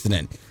fireworks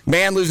accident.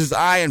 Man loses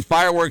eye in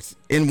fireworks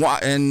in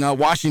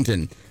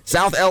Washington.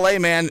 South LA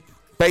man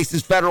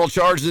faces federal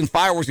charges in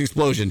fireworks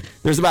explosion.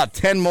 There's about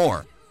 10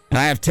 more, and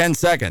I have 10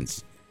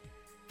 seconds.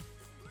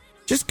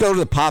 Just go to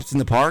the Pops in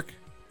the Park.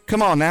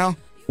 Come on now.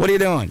 What are you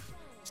doing?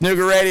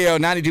 Snooker Radio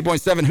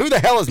 92.7. Who the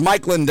hell is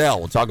Mike Lindell?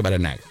 We'll talk about it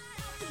next.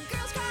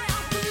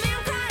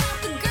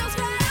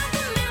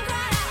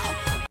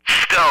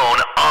 Stone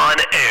on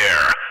air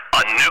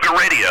on Nooga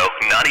Radio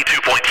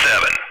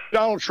 92.7.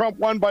 Donald Trump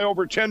won by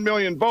over 10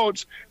 million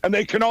votes, and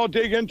they can all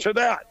dig into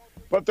that.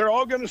 But they're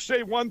all going to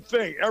say one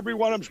thing. Every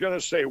one of them's going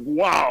to say,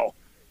 wow,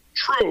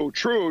 true,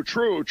 true,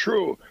 true,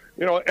 true.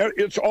 You know,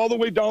 it's all the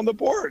way down the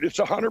board. It's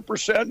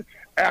 100%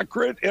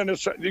 accurate, and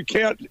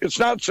it's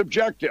not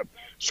subjective.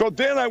 So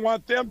then I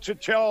want them to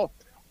tell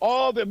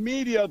all the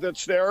media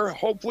that's there,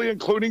 hopefully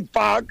including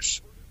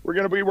Fox. We're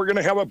going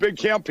to have a big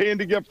campaign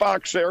to get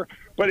Fox there.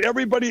 But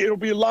everybody, it'll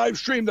be live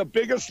stream, the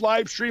biggest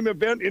live stream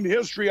event in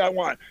history. I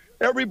want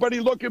everybody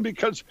looking,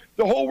 because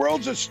the whole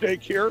world's at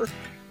stake here.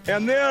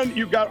 And then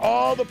you've got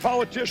all the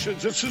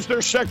politicians. This is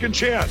their second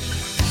chance.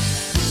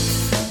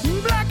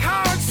 Black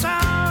Hawk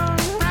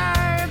Sound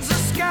rides the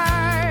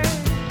sky.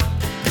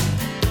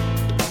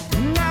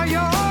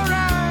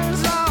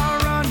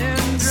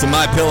 It's the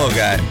My Pillow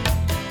guy,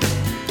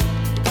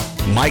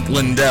 Mike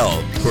Lindell.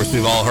 Of course,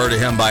 we've all heard of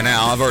him by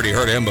now. I've already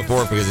heard of him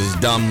before because of his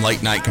dumb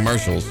late night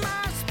commercials.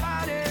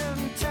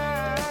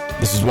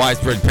 This is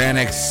Widespread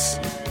Panic's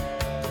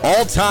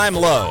all-time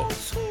low.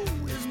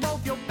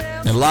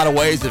 In a lot of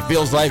ways, it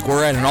feels like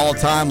we're at an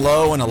all-time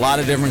low in a lot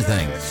of different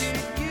things.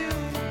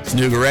 It's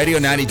Nougat Radio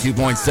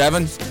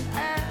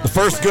 92.7. The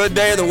first good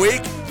day of the week?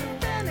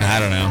 I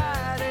don't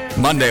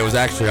know. Monday was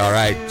actually all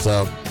right,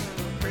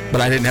 but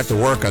I didn't have to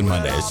work on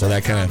Monday, so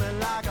that kind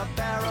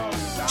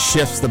of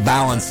shifts the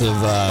balance of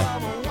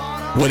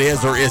what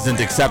is or isn't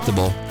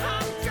acceptable.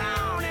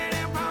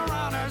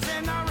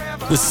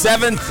 The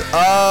 7th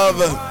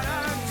of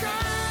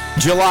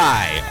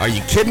July. Are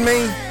you kidding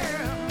me?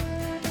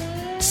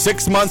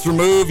 6 months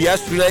removed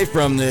yesterday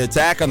from the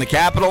attack on the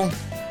Capitol.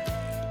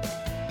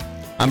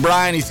 I'm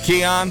Brian, he's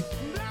Keon.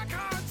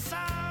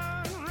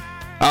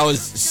 I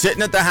was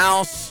sitting at the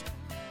house,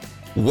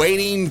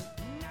 waiting,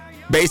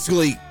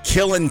 basically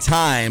killing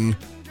time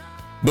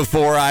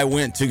before I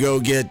went to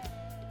go get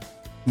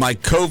my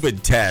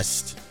COVID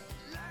test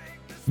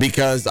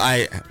because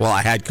I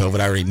had COVID.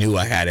 I already knew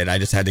I had it. I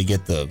just had to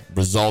get the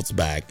results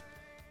back.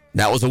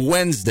 That was a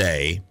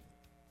Wednesday.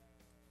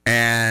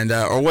 And,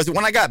 or was it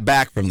when I got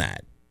back from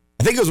that?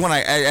 I think it was when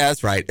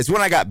that's right. It's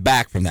when I got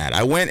back from that.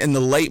 I went in the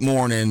late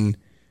morning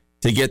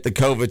to get the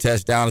COVID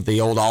test down at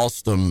the old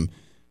Alstom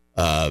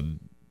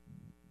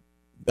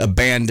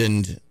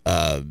abandoned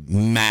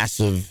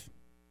massive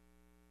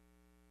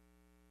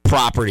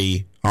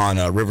property on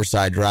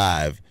Riverside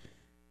Drive.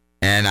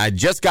 And I'd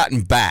just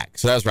gotten back.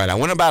 So that's right. I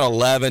went about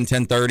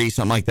 10:30,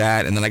 something like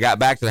that. And then I got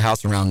back to the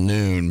house around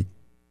noon.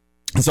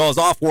 And so I was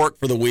off work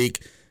for the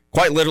week.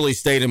 Quite literally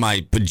stayed in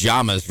my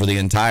pajamas for the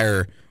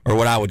entire, or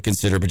what I would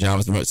consider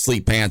pajamas,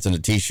 sleep pants and a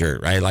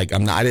t-shirt, right? Like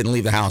I didn't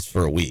leave the house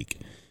for a week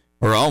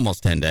or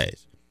almost 10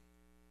 days.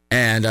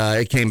 And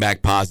it came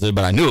back positive,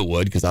 but I knew it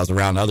would because I was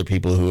around other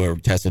people who were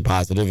tested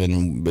positive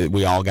and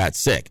we all got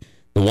sick.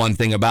 The one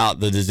thing about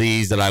the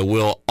disease that I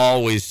will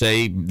always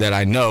say that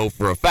I know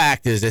for a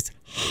fact is it's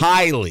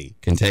highly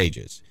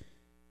contagious.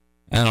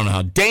 I don't know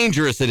how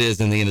dangerous it is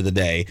in the end of the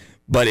day,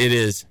 but it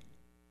is.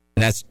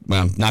 And that's,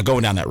 well, I'm not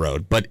going down that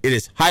road, but it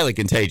is highly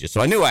contagious.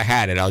 So I knew I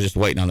had it. I was just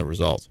waiting on the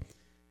results.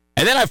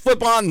 And then I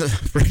flip on the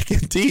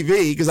freaking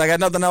TV because I got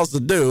nothing else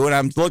to do. And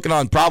I'm looking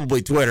on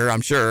probably Twitter,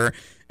 I'm sure,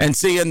 and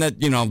seeing that,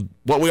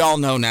 what we all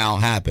know now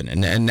happened.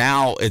 And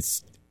now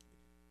it's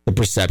the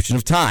perception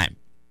of time.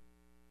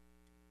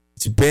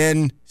 It's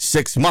been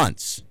 6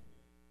 months.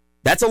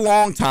 That's a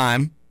long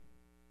time,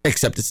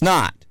 except it's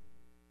not.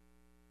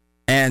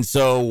 And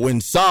so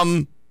when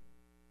some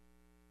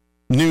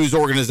news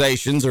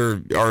organizations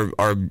are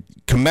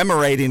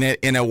commemorating it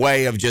in a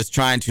way of just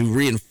trying to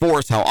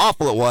reinforce how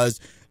awful it was,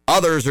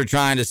 others are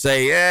trying to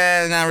say,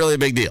 not really a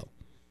big deal.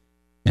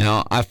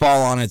 I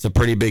fall on it's a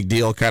pretty big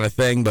deal kind of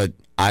thing, but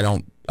I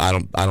don't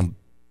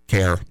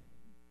care.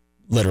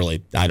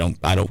 Literally, I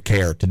don't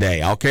care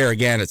today. I'll care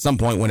again at some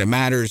point when it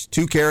matters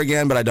to care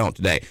again, but I don't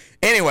today.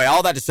 Anyway,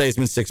 all that to say, it's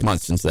been 6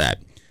 months since that.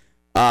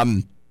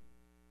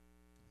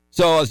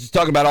 So I was just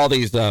talking about all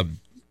these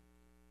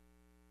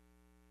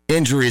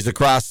injuries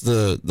across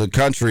the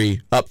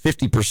country, up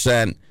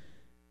 50%.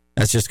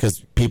 That's just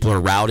because people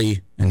are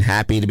rowdy and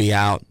happy to be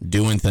out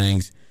doing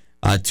things.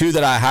 Two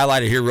that I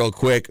highlighted here real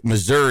quick.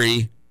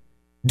 Missouri,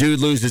 dude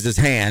loses his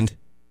hand,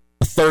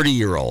 a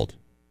 30-year-old.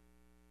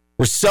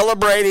 We're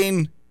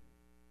celebrating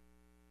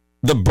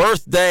the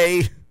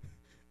birthday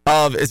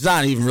of, it's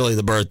not even really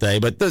the birthday,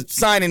 but the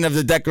signing of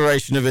the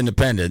Declaration of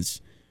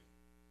Independence.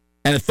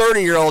 And a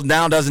 30-year-old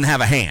now doesn't have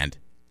a hand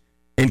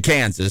in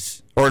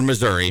Kansas or in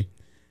Missouri.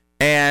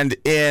 And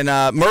in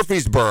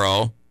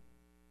Murfreesboro,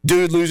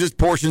 dude loses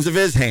portions of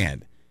his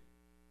hand.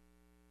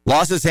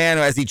 Lost his hand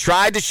as he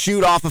tried to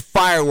shoot off a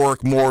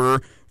firework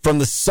mortar from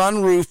the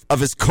sunroof of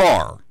his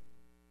car.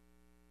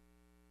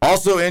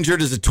 Also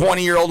injured is a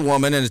 20-year-old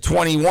woman and a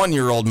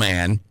 21-year-old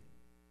man.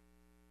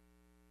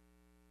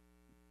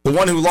 The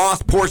one who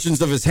lost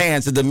portions of his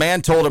hand said the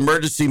man told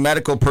emergency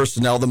medical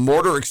personnel the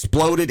mortar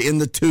exploded in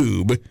the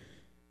tube.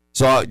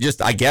 So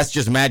I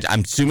guess imagine,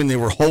 I'm assuming they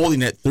were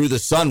holding it through the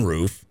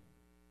sunroof,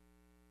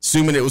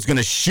 assuming it was going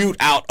to shoot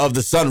out of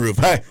the sunroof.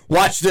 Hey,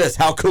 watch this.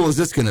 How cool is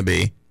this going to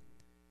be?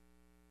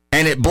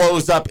 And it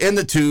blows up in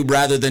the tube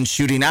rather than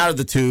shooting out of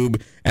the tube.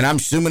 And I'm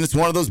assuming it's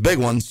one of those big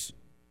ones.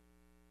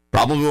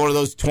 Probably one of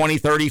those 20,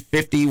 30,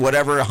 50,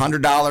 whatever,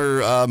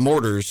 $100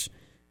 mortars.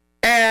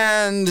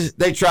 And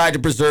they tried to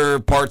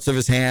preserve parts of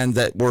his hand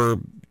that were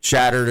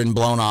shattered and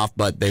blown off,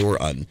 but they were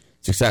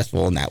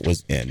unsuccessful, and that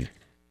was in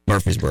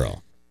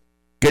Murfreesboro.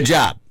 Good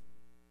job.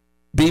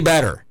 Be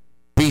better.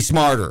 Be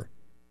smarter.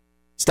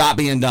 Stop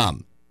being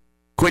dumb.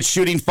 Quit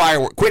shooting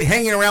fireworks. Quit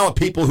hanging around with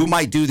people who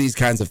might do these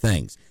kinds of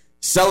things.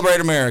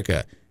 Celebrate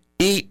America.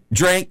 Eat,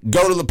 drink,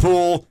 go to the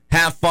pool,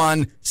 have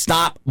fun.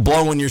 Stop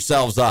blowing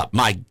yourselves up.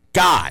 My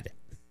God.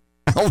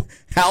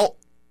 How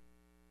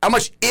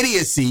much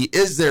idiocy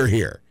is there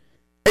here?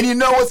 And you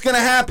know what's going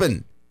to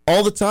happen.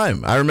 All the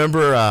time. I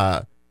remember,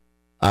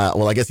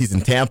 I guess he's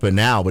in Tampa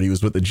now, but he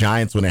was with the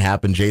Giants when it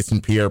happened. Jason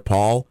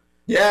Pierre-Paul.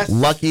 Yes.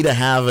 Lucky to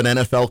have an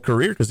NFL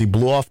career because he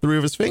blew off 3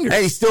 of his fingers.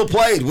 And he still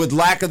played with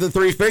lack of the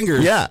 3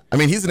 fingers. Yeah. I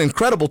mean, he's an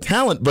incredible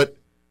talent, but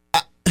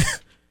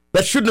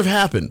that shouldn't have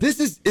happened. This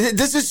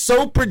is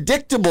so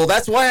predictable.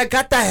 That's why I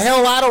got the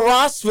hell out of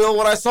Rossville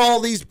when I saw all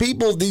these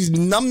people, these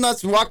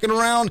numbnuts walking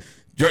around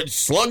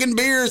slugging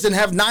beers and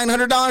have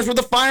 $900 worth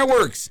of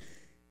fireworks.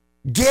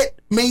 Get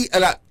me,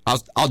 and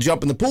I'll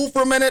jump in the pool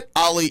for a minute.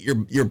 I'll eat your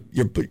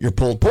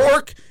pulled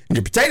pork and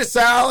your potato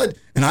salad,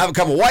 and I'll have a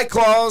couple White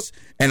Claws,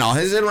 and I'll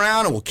sit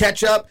around and we'll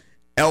catch up.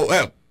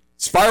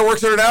 It's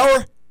fireworks in an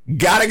hour.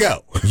 Gotta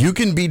go. You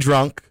can be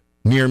drunk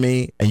near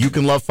me, and you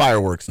can love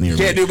fireworks near me.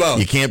 Can't do both.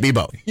 You can't be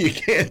both. You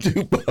can't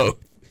do both.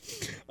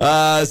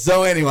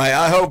 So anyway,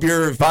 I hope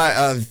your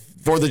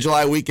 4th of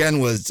July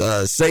weekend was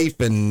safe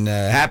and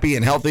happy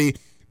and healthy.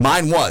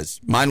 Mine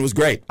was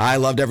great. I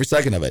loved every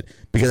second of it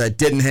because I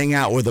didn't hang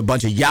out with a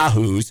bunch of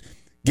yahoos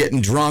getting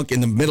drunk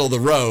in the middle of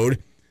the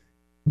road,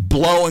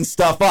 blowing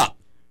stuff up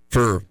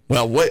for,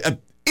 well,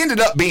 what ended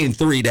up being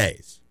 3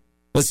 days.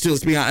 Let's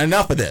be honest.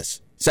 Enough of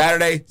this.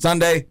 Saturday,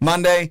 Sunday,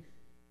 Monday.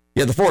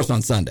 Yeah, the 4th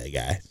on Sunday,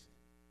 guys.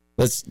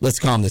 Let's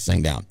calm this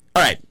thing down.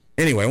 All right.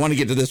 Anyway, I want to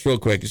get to this real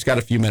quick. Just got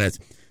a few minutes.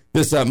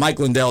 This Mike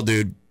Lindell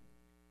dude,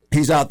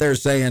 he's out there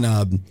saying,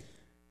 I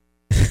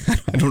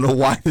don't know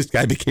why this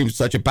guy became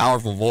such a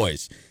powerful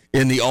voice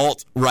in the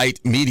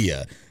alt-right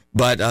media,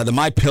 but the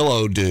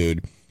MyPillow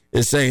dude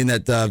is saying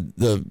that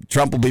the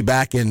Trump will be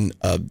back in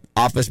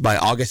office by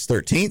August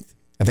 13th.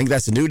 I think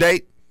that's a new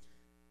date.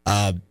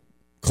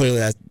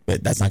 Clearly,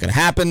 that's not going to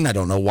happen. I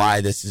don't know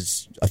why this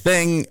is a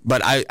thing,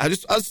 but I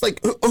was like,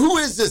 who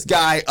is this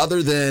guy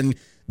other than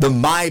the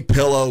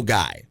MyPillow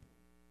guy,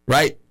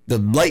 right? The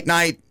late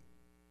night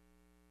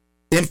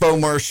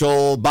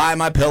infomercial, buy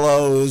my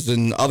pillows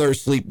and other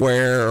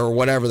sleepwear or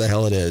whatever the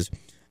hell it is.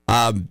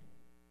 Born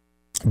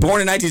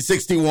in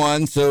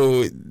 1961,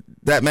 so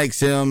that makes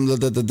him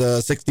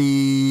the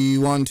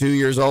 61, 2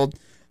 years old.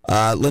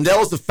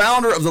 Lindell is the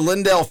founder of the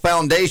Lindell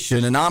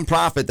Foundation, a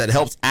nonprofit that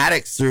helps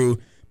addicts through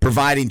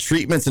providing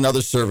treatments and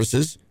other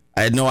services.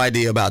 I had no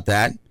idea about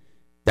that.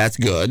 That's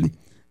good.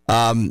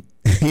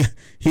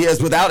 He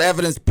has, without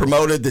evidence,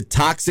 promoted the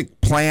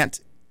toxic plant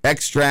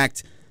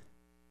extract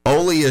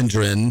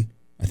oleandrin,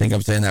 I think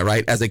I'm saying that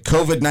right, as a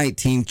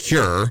COVID-19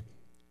 cure.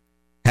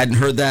 Hadn't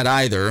heard that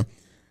either.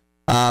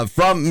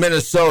 From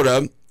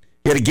Minnesota,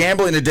 he had a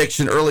gambling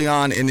addiction early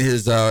on in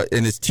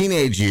his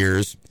teenage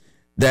years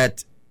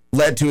that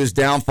led to his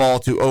downfall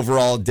to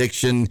overall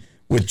addiction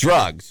with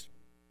drugs.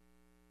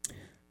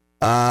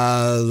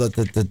 What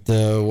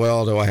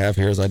do I have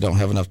here is I don't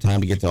have enough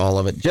time to get to all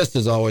of it. Just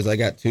as always, I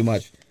got too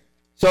much.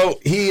 So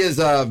he is,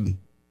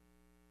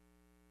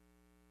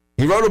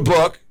 he wrote a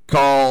book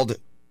called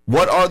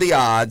What Are the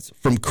Odds?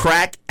 From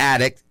Crack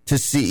Addict to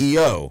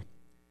CEO.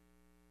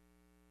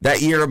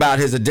 That year about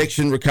his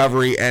addiction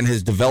recovery and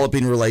his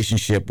developing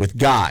relationship with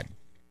God.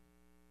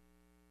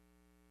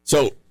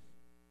 So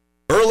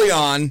early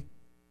on,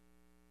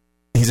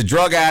 he's a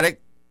drug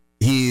addict.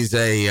 He's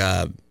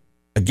a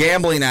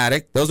gambling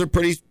addict. Those are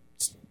pretty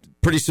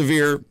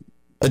severe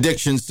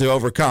addictions to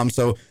overcome.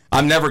 So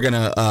I'm never going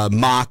to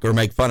mock or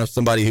make fun of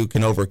somebody who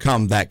can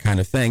overcome that kind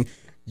of thing.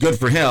 Good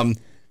for him.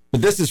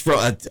 But this is from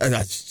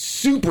a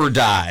super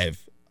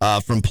dive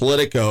from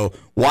Politico.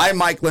 Why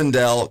Mike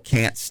Lindell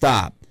can't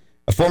stop.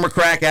 A former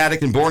crack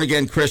addict and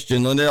born-again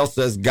Christian, Lindell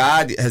says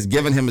God has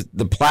given him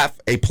a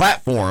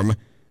platform,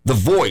 the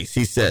voice,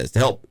 he says, to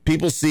help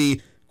people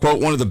see,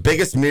 quote, one of the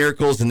biggest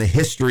miracles in the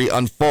history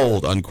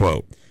unfold,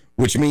 unquote,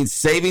 which means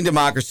saving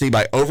democracy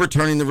by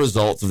overturning the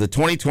results of the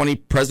 2020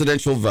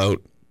 presidential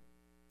vote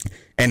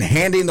and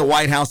handing the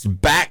White House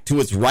back to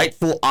its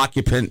rightful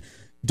occupant,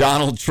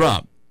 Donald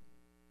Trump.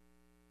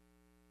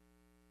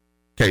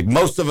 Okay,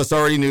 most of us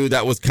already knew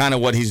that was kind of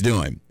what he's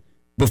doing.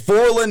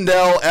 Before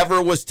Lindell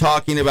ever was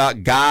talking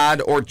about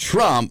God or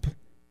Trump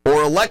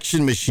or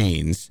election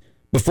machines,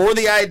 before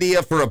the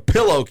idea for a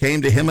pillow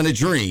came to him in a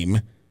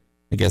dream,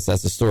 I guess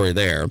that's the story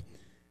there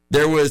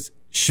was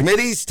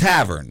Schmitty's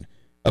Tavern,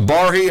 a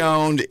bar he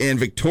owned in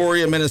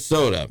Victoria,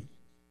 Minnesota.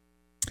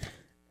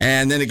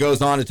 And then it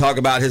goes on to talk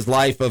about his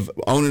life of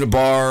owning a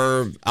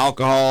bar,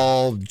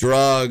 alcohol,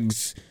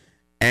 drugs,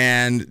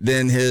 and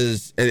then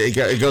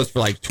it goes for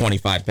like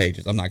 25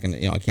 pages. I'm not going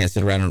to, I can't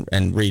sit around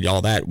and read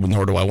all that,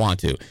 nor do I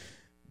want to.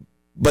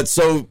 But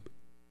so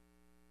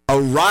a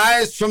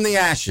rise from the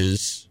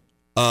ashes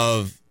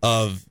of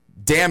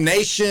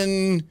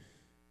damnation,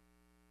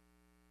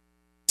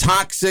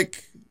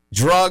 toxic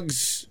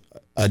drugs,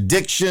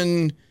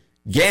 addiction,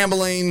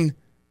 gambling,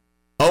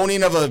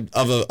 owning of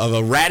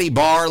a ratty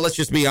bar. Let's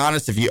just be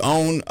honest. If you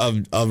own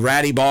a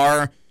ratty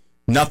bar,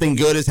 nothing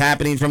good is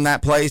happening from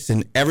that place.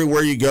 And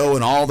everywhere you go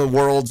in all the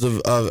worlds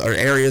or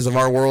areas of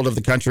our world of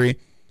the country.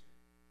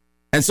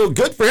 And so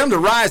good for him to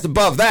rise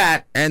above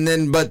that. And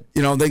then,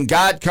 then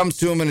God comes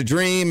to him in a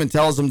dream and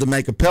tells him to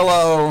make a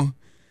pillow.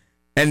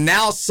 And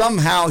now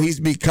somehow he's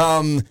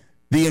become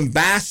the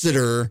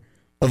ambassador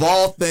of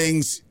all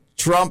things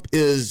Trump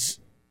is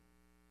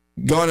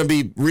going to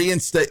be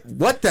reinstated.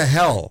 What the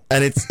hell?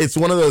 And it's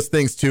one of those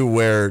things too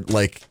where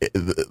like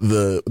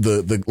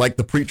the like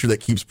the preacher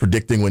that keeps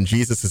predicting when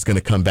Jesus is going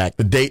to come back.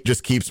 The date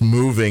just keeps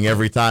moving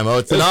every time. Oh,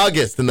 it's in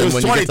August, and then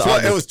when you get to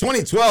August, it was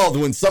 2012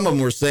 when some of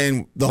them were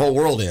saying the whole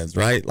world ends.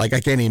 Right? Like I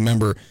can't even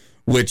remember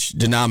which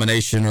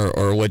denomination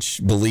or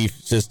which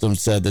belief system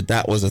said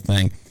that was a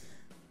thing.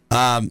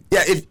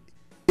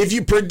 If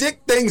you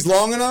predict things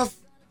long enough,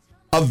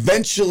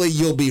 eventually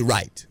you'll be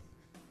right.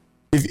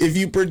 If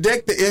you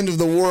predict the end of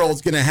the world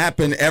is going to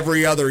happen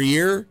every other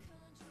year,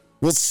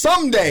 well,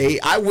 someday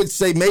I would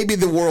say maybe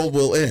the world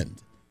will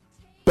end,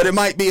 but it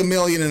might be 1.5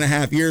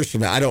 million years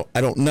from now.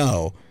 I don't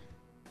know.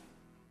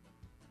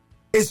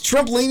 Is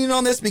Trump leaning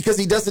on this because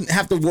he doesn't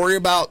have to worry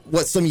about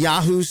what some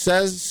Yahoo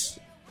says?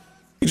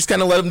 You just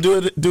kind of let him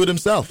do it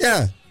himself.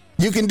 Yeah.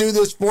 You can do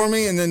this for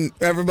me, and then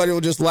everybody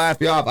will just laugh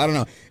you off. I don't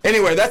know.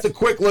 Anyway, that's a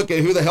quick look at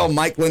who the hell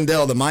Mike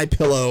Lindell, the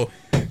MyPillow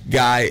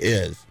guy,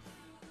 is.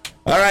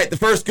 All right, the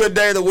first good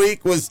day of the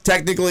week was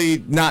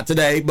technically not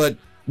today, but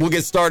we'll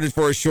get started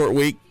for a short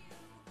week.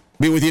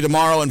 Be with you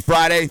tomorrow and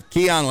Friday.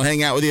 Keon will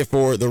hang out with you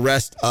for the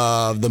rest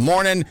of the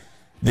morning.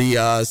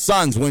 The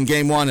Suns win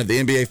Game 1 of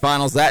the NBA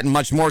Finals. That and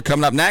much more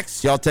coming up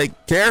next. Y'all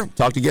take care.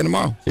 Talk to you again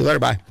tomorrow. See you later.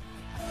 Bye.